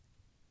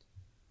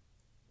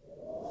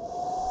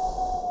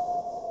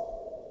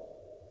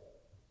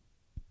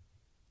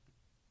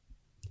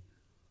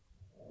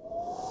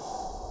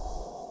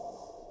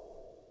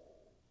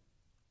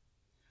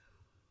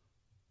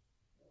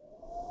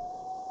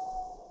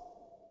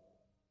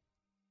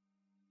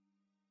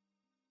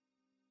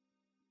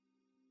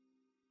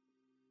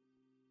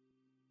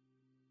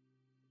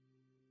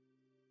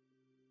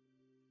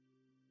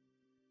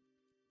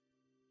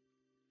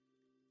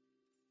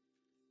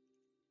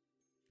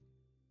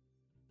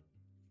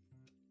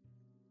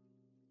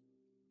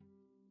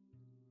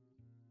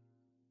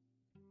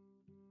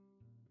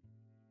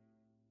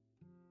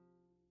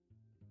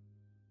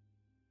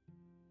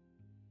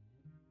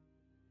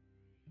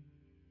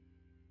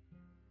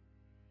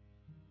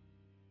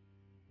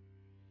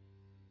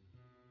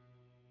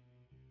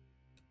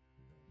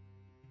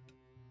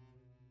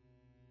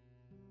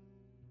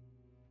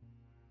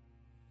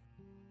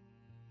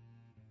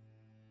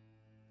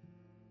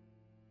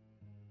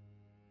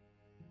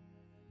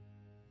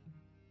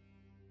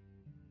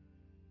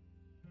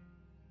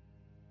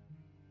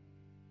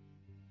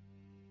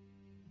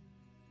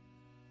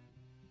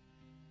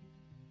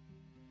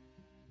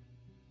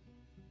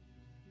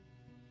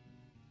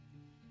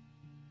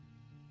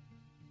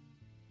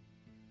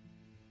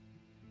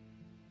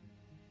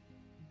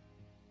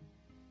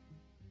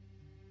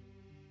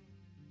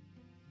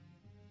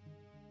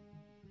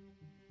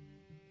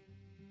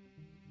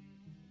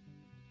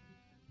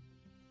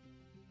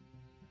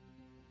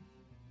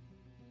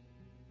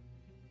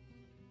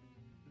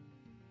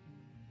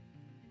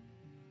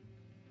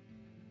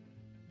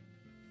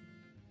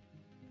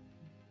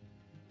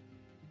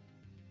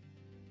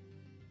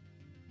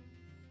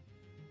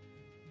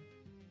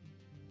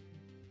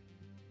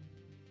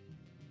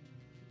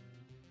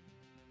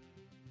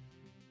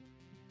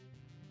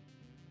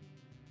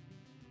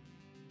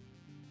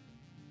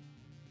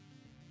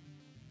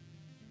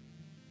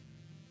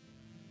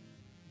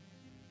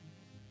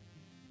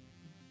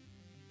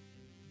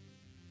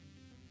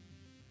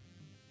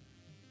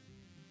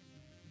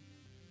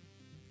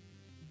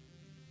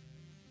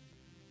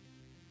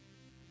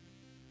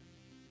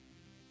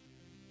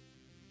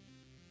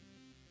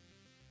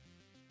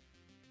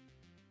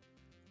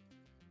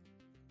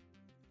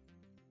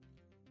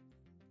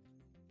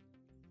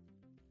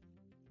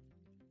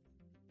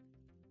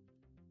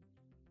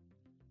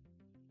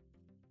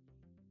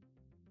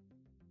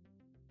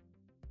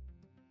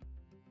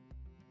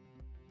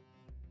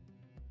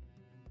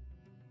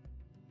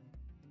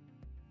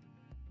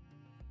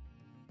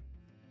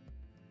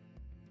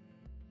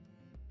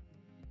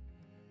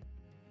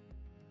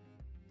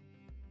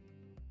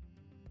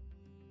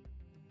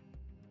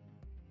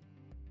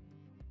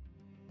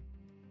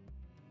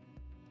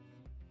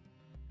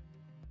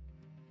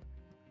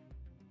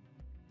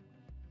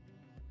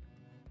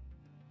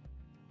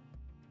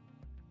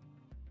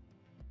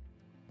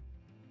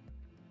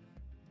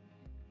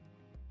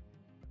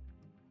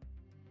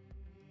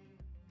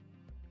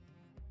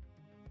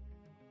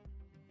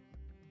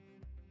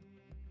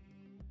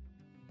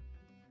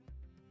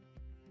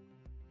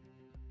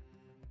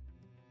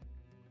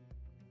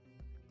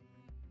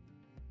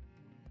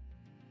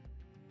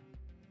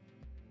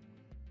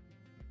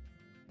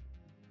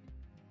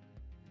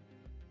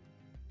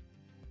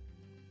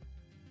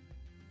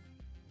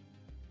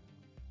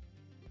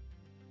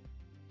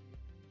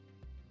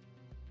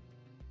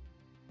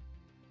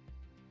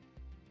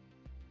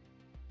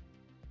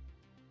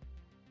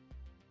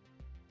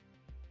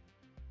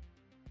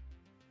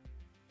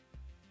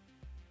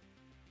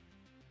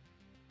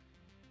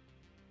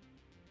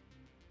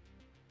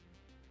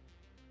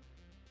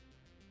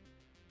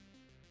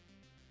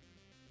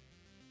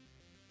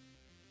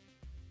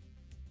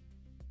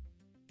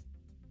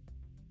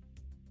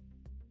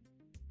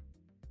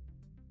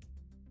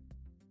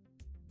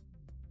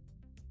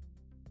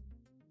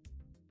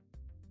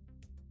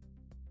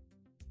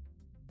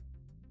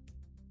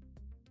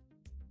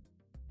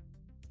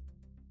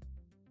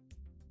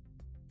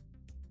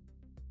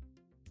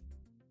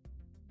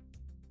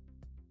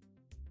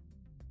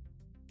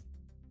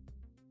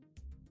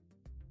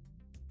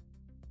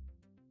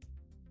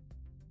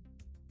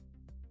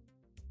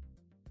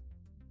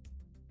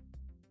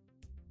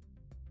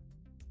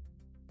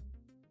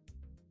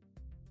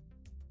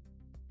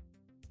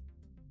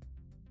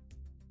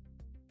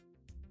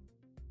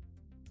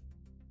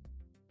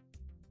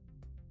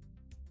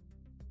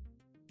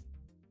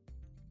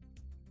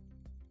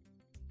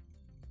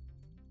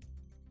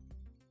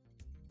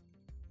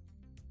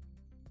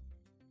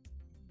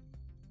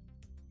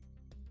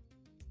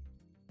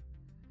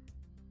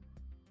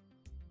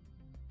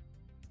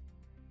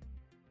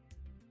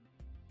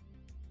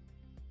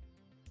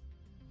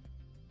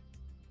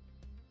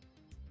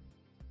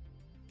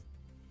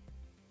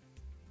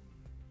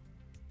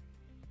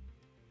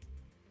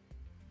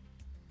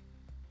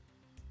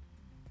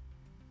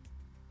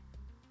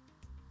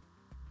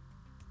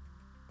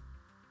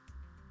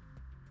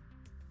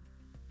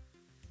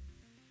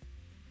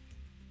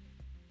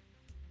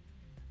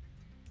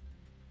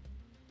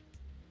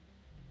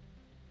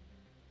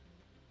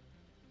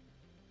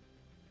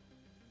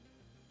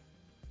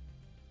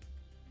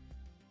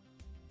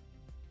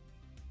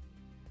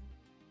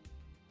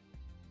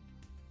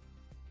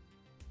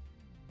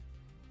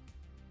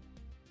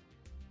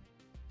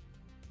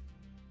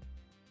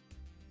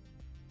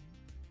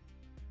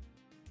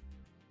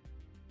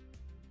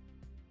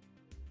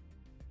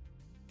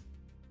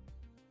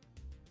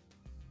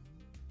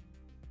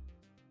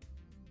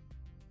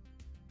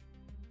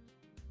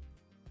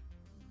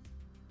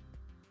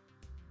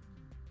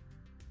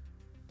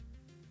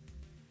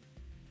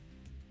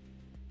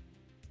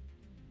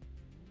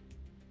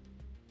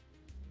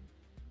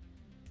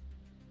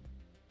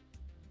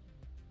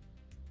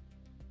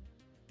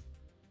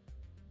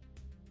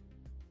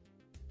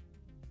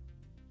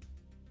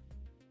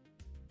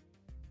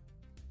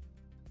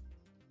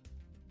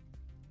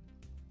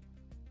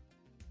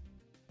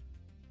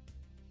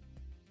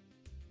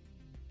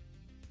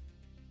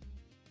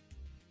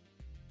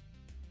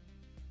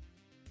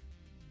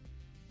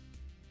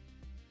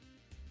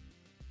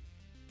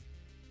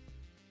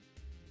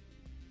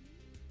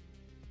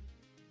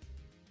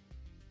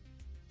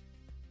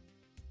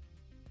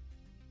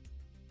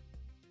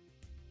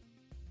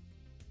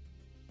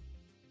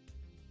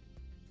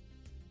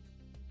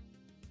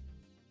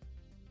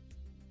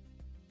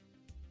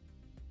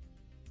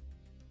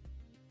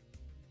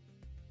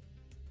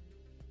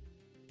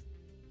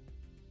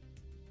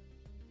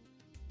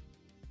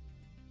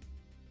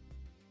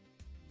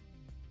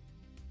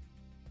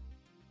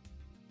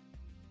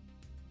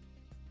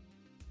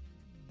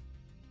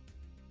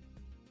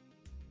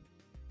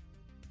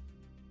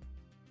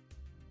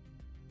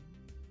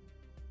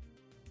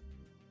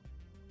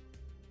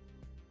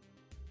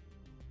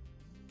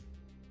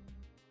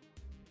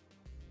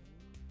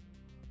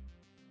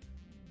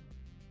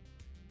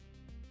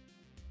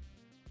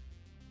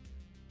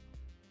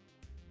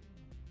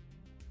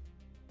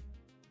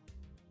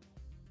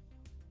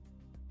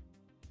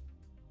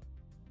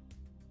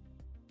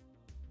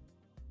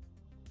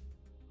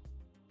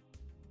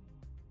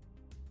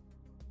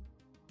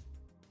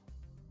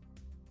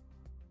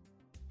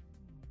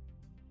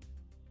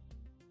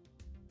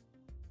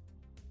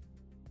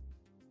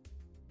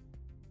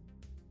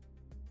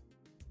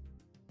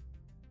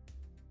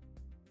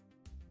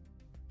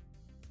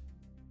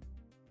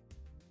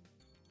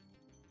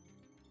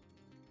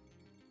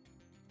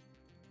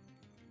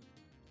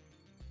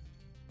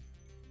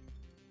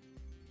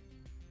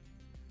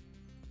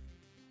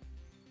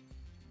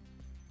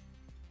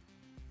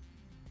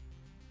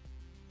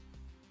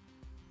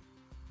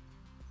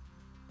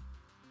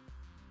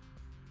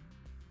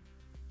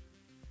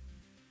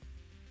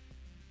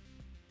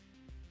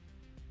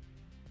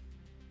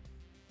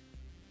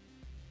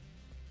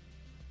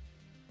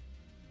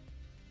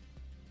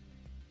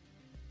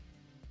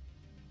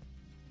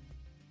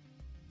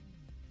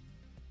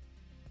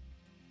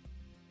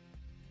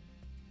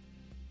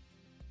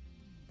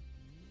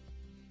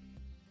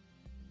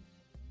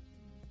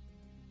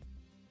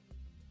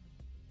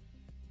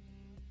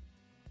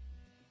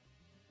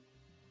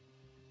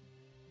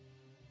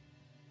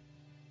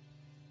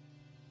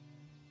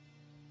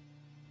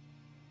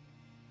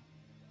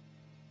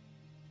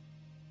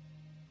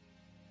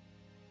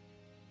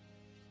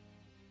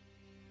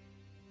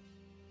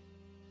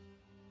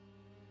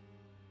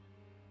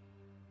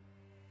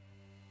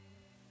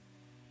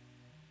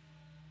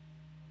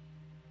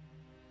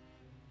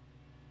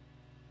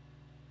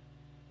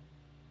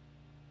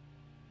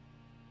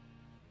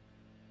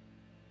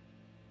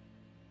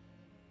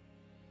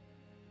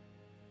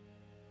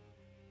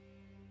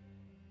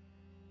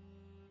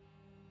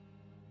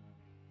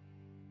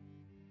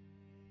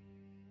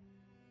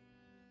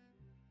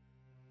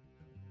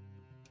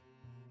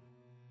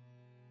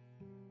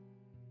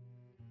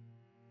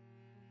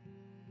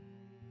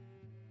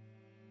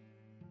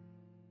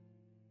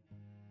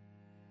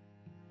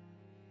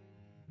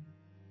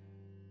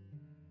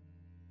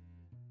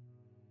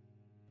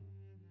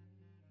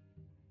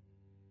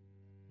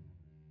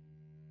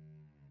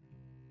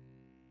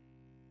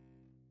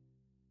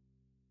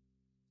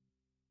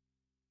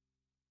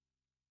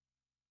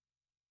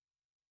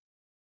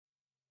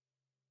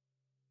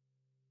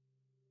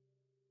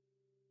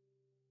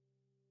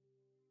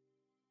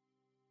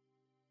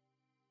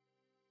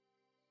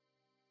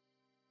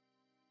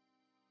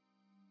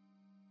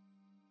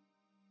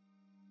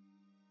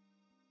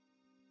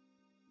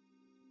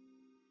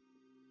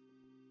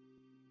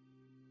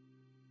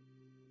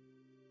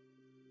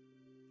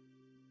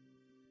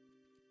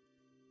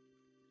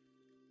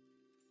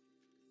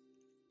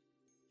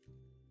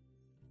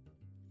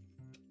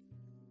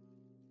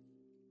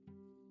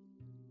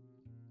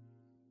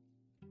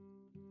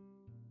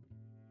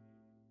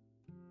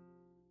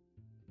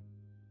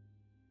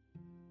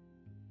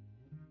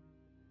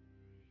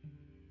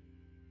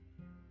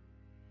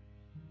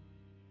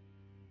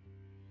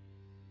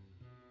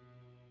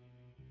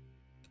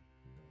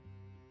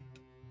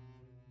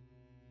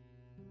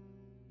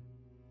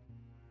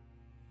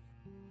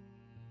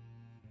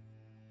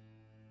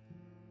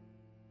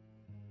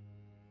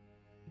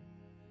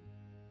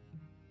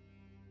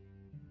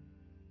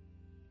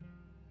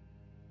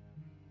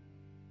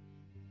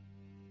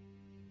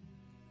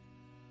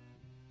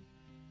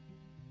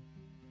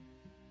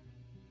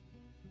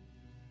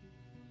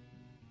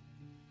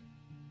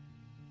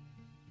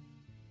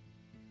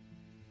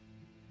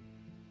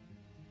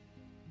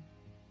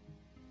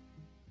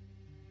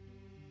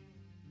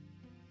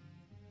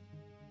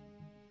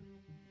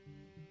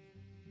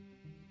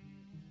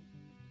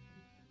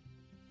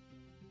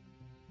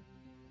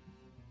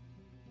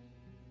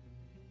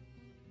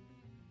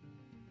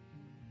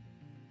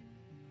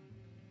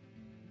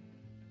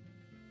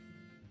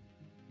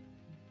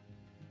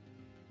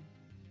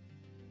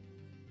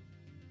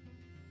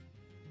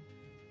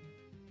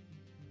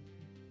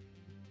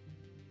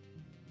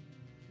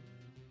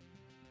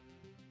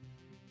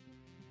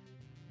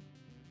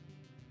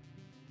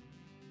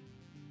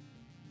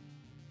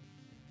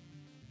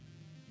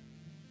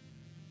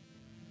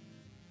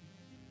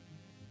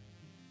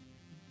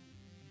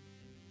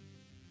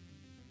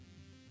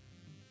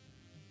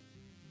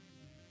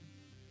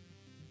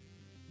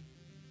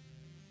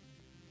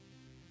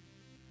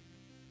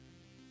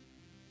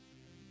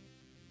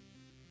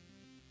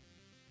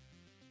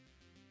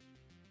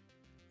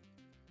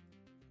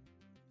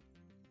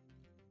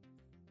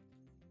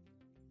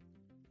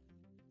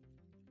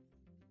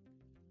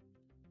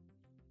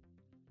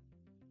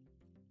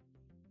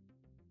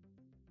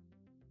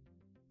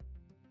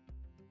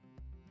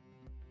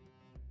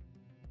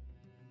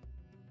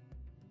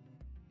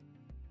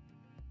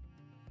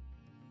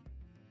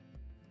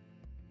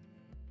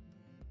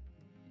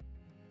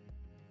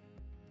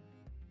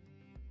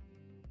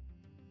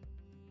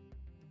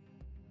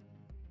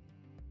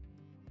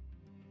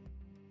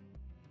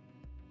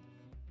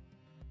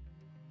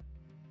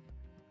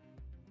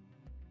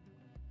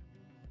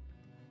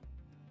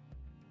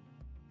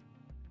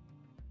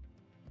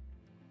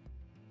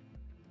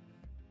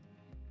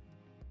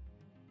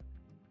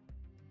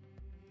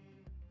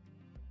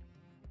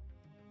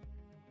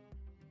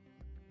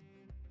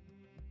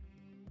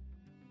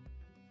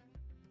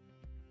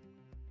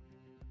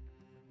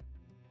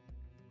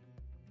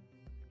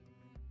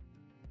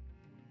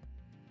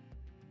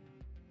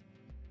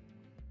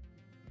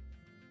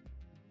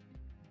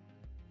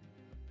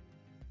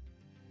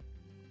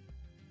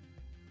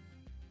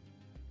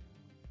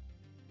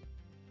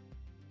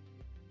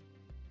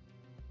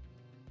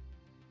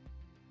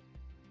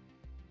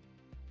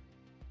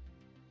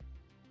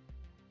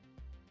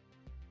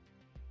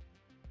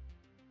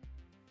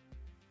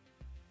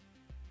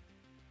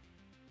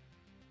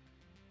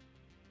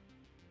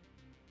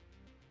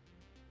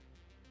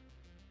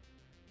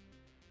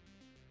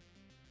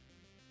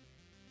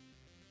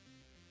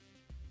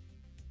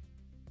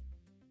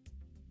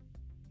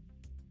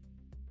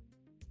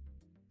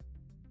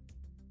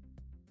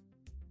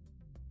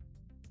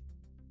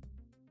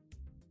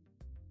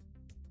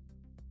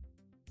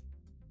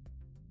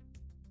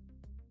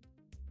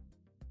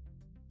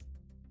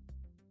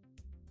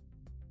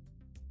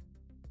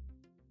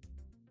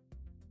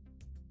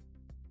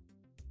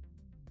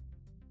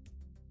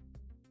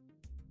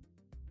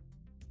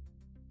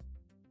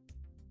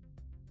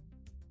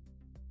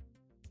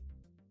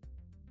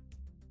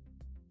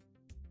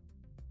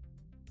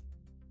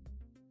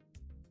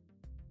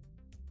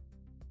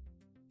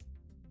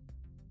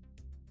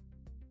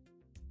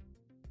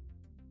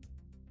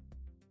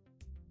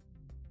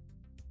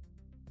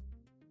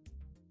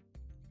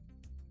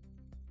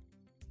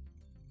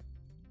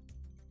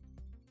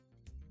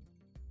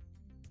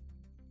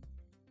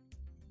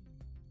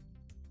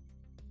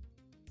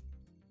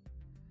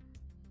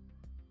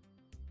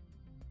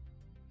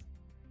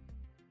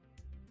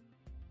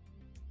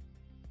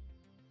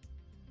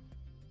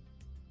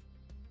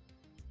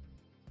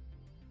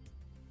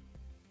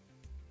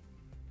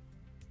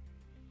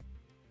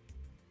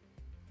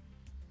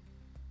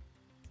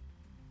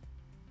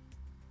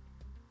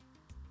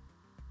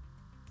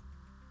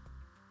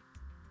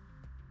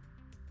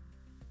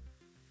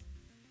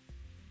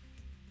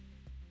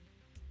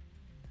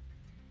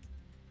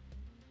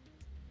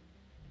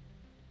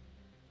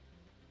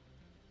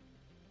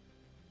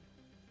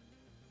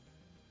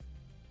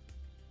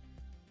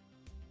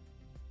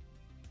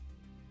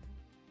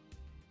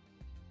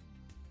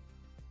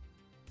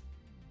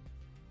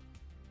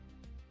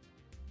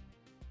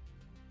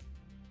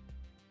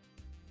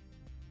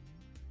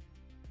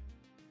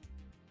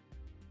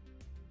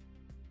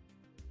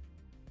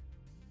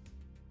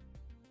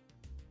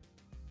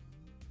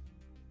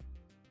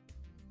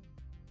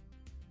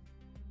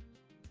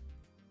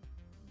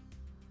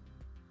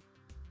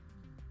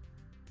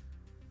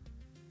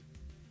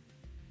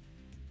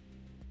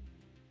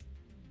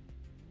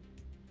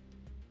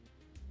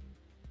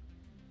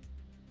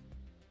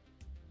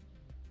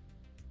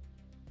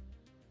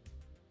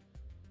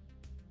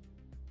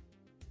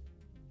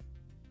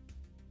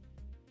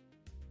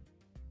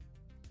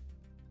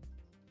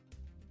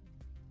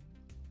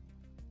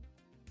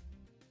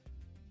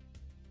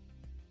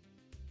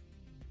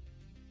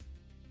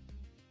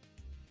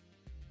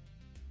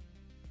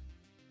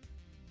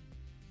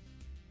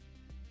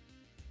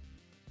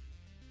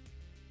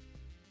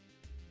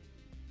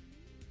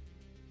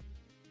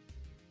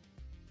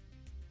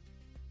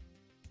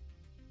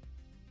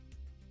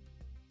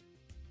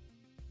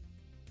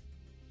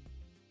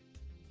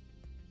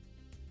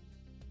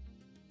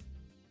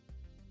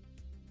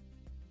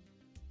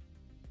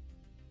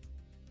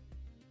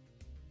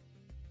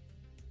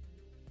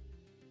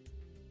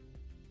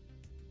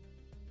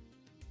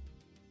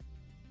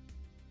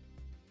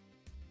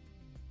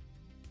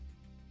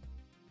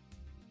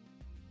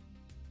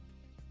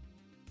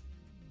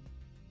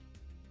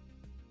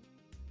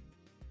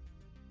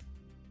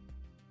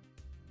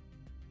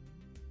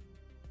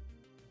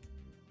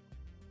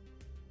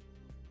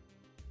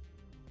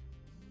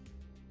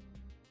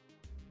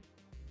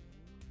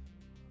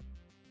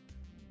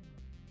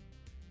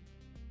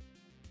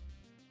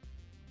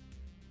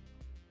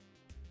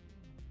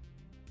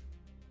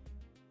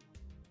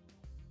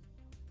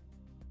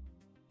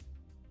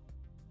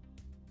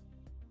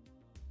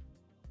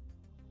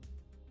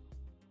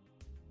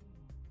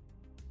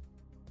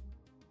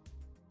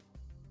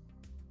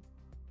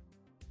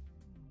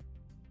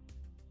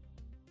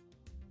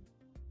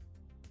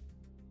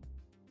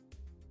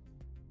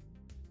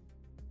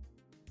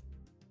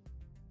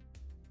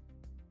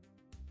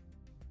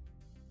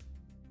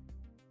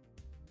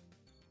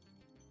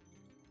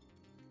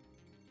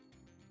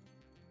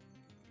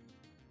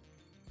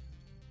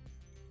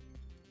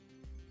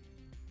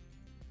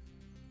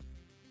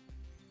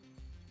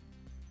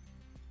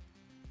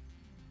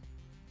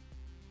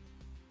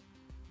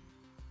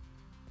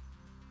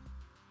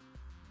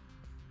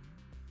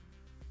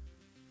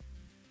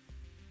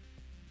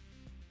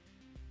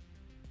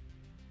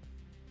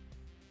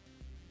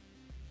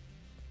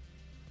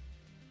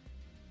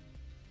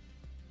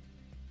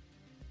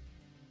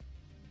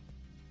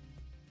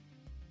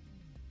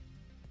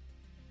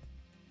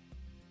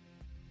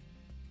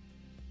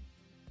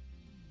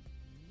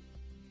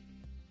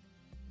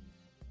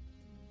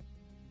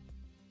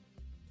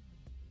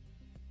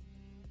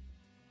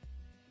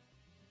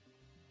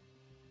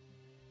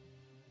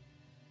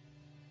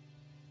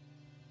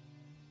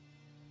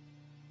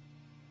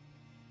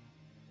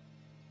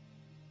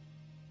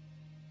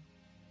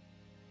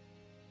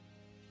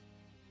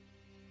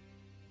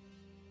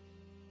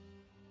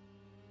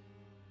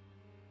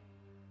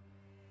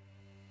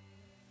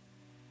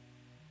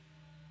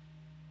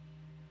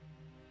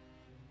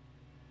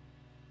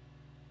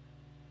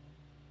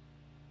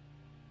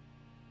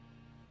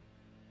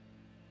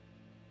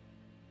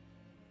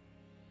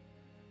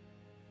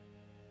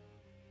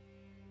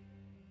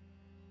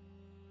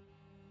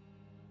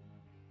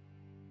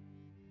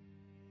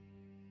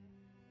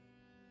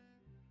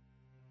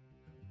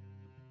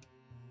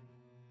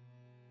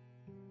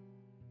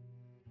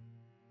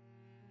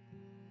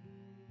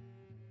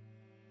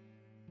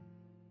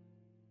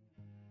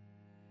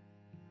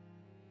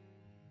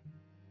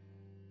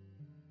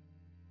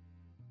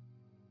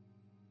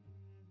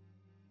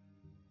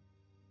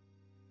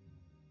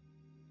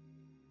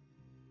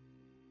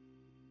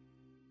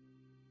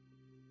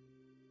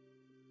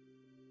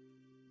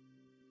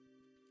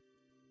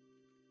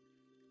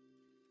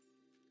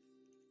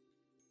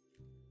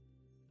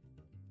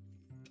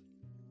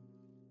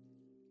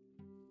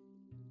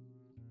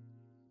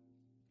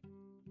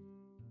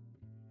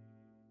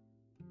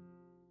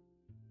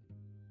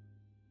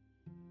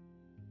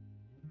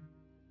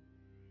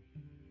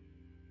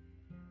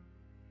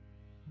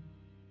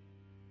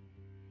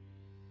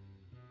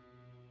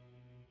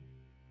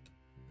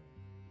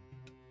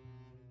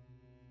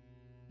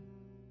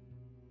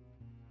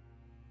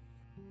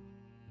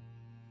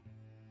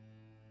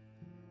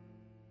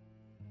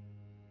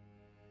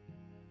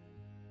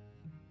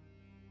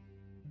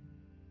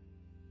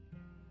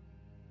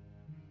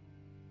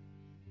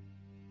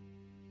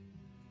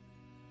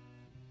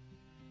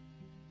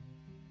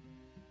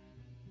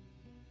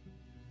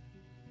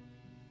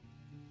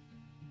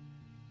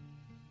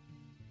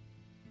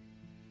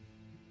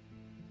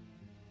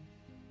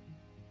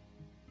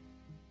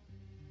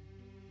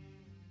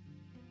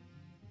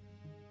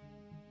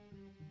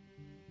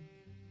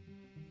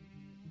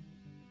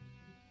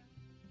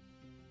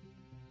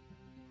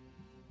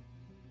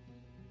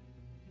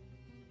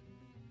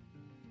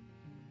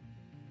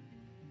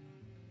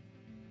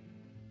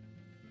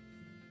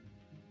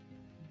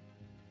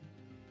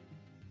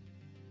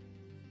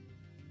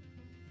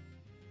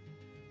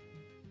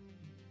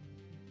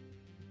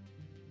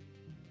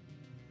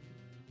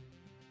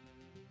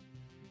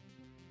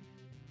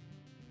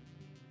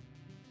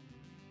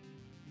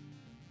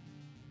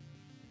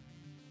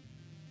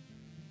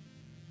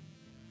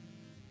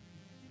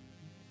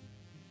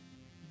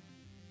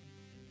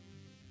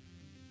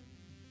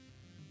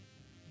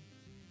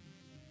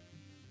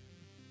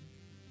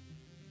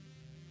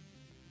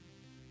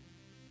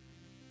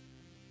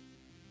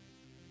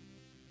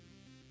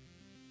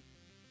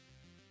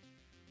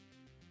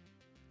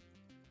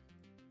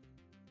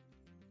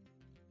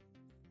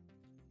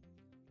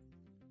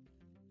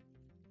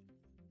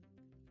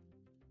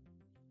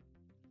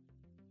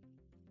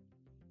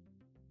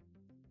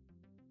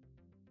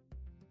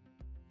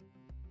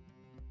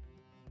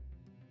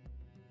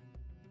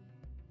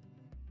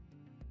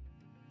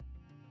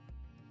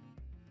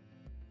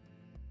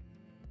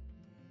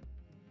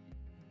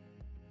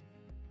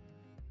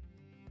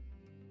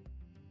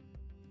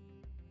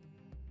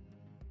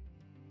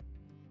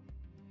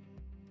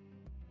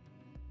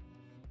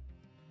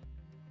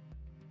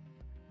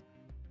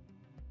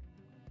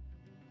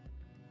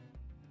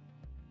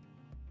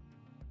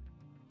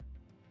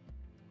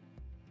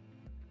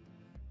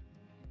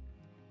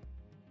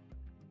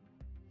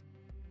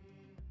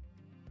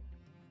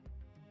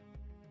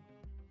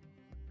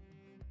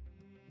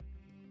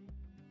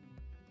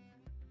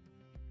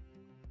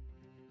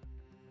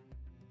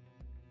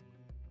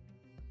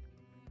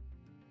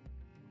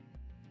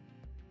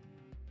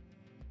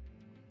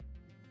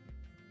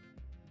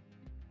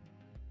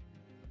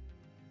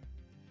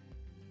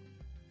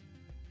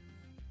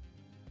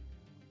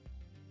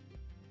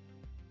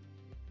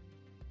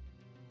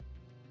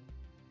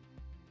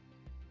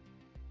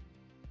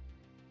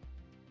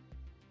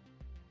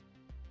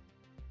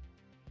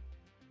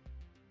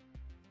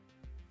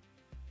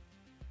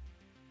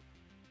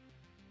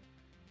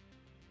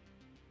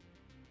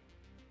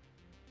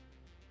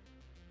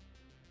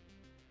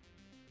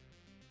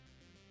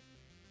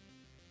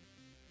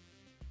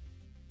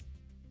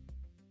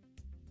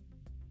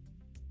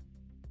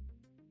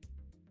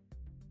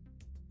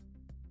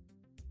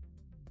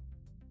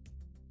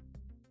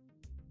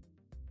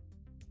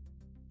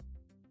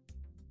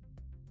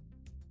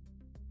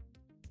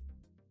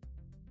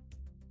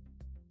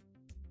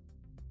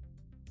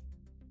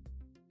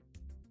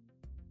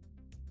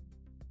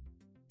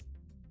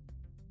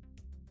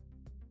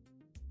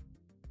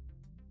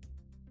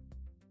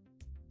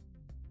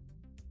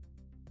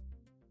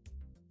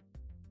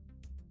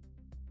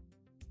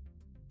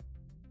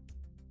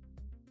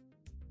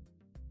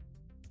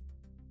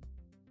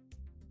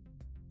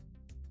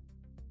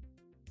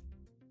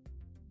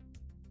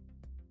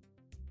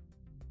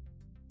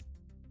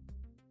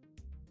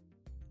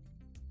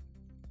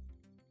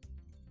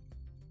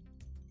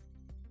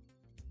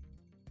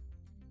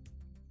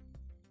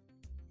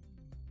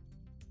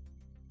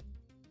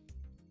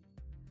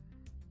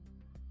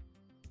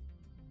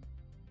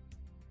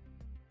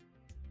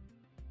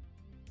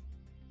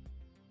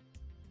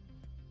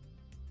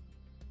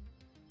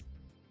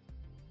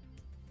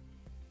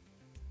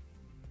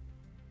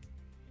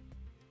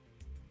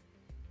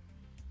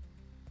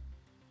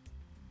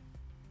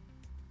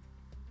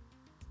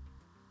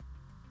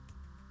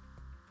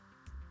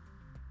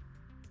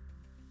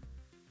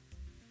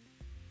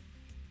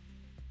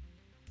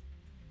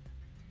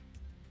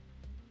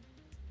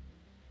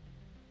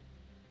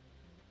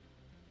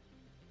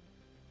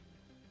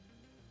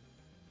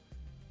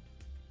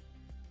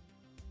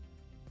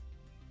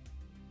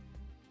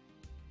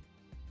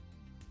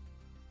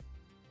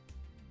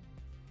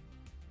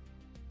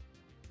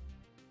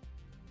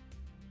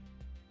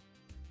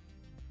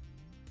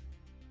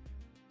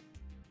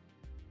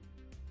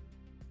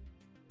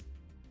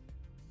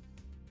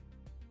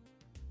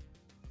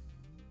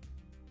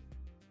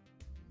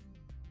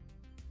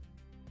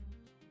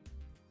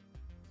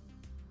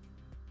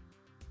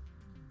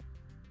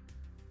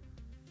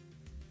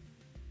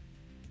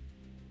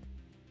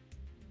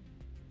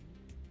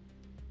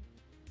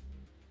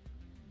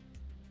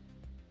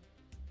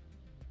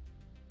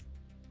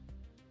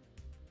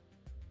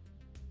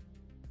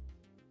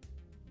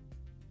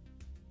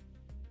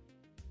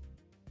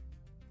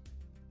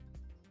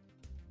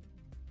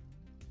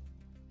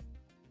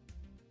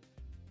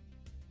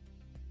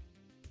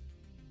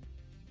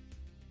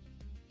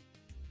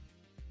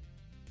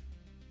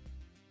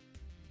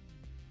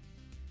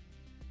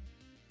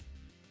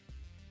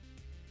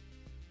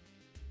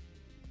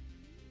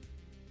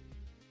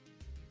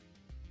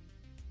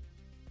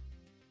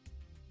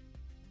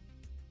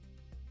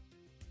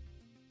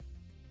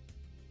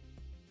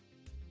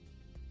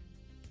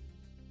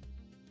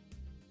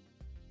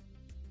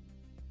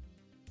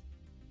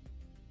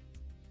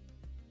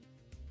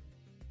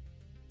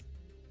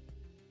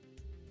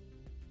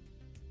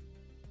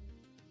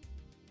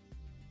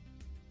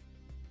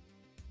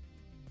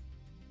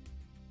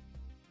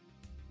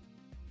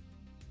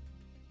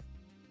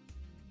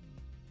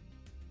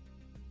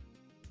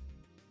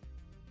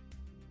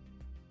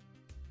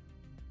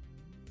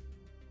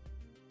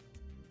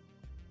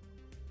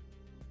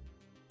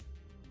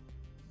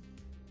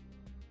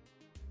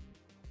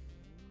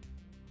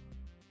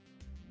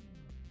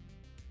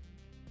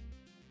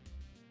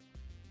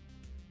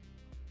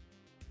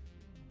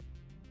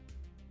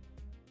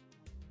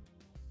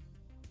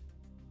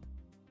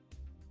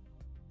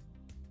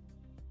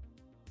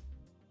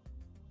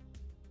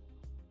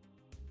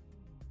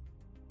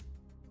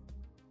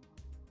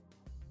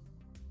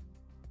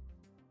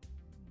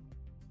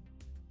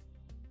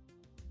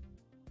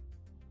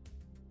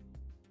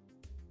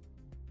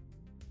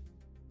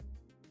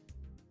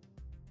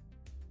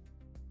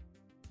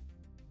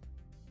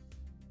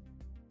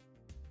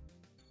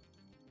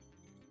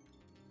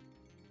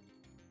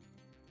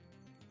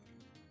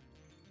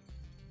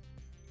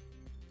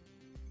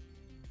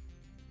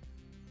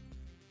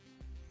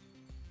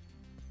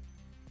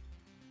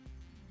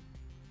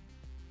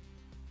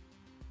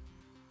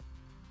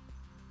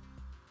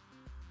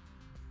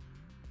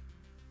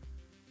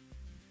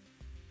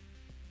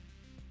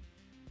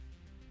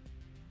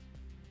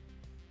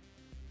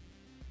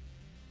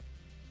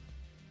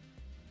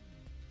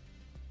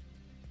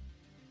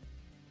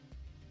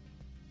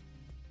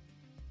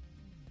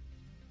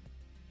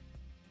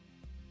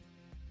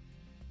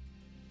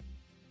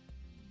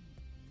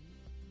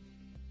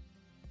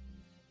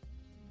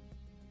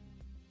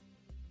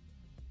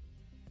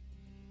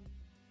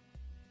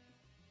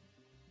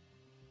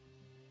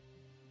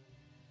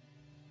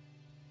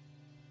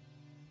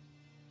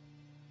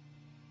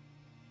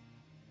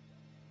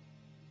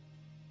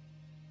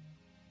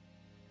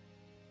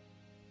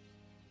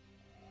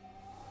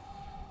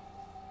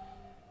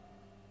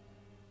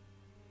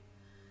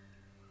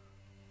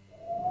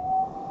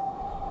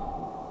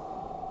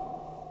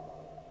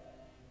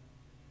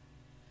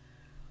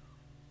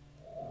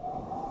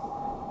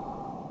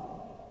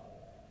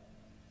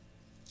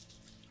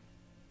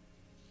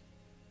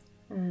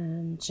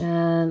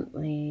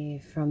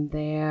 Gently from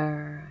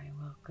there, I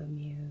welcome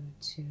you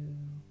to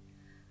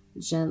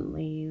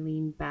gently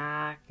lean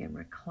back and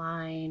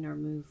recline or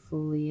move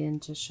fully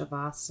into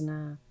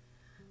Shavasana,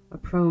 a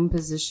prone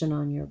position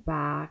on your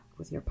back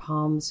with your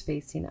palms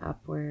facing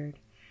upward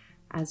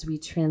as we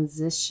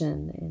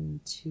transition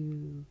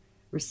into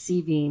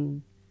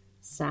receiving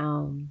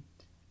sound.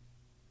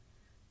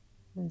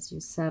 As you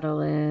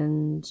settle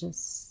in,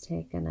 just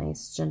take a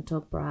nice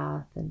gentle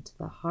breath into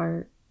the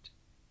heart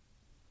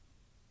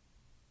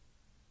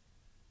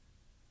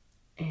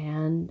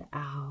and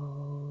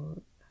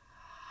out.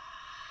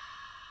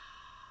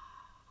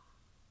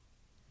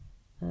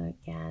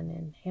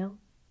 Again, inhale.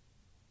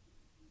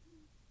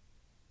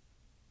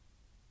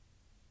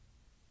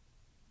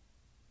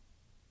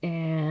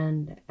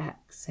 And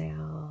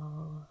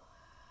exhale.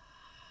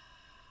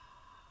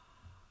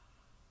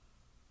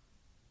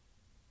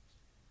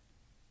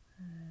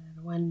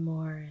 And one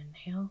more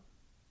inhale.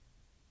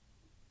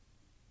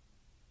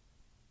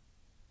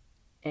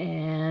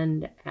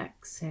 And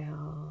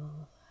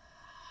exhale.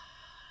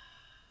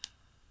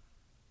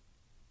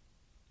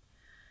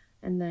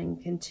 And then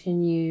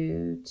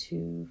continue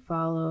to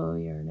follow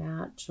your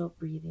natural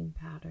breathing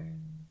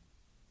pattern.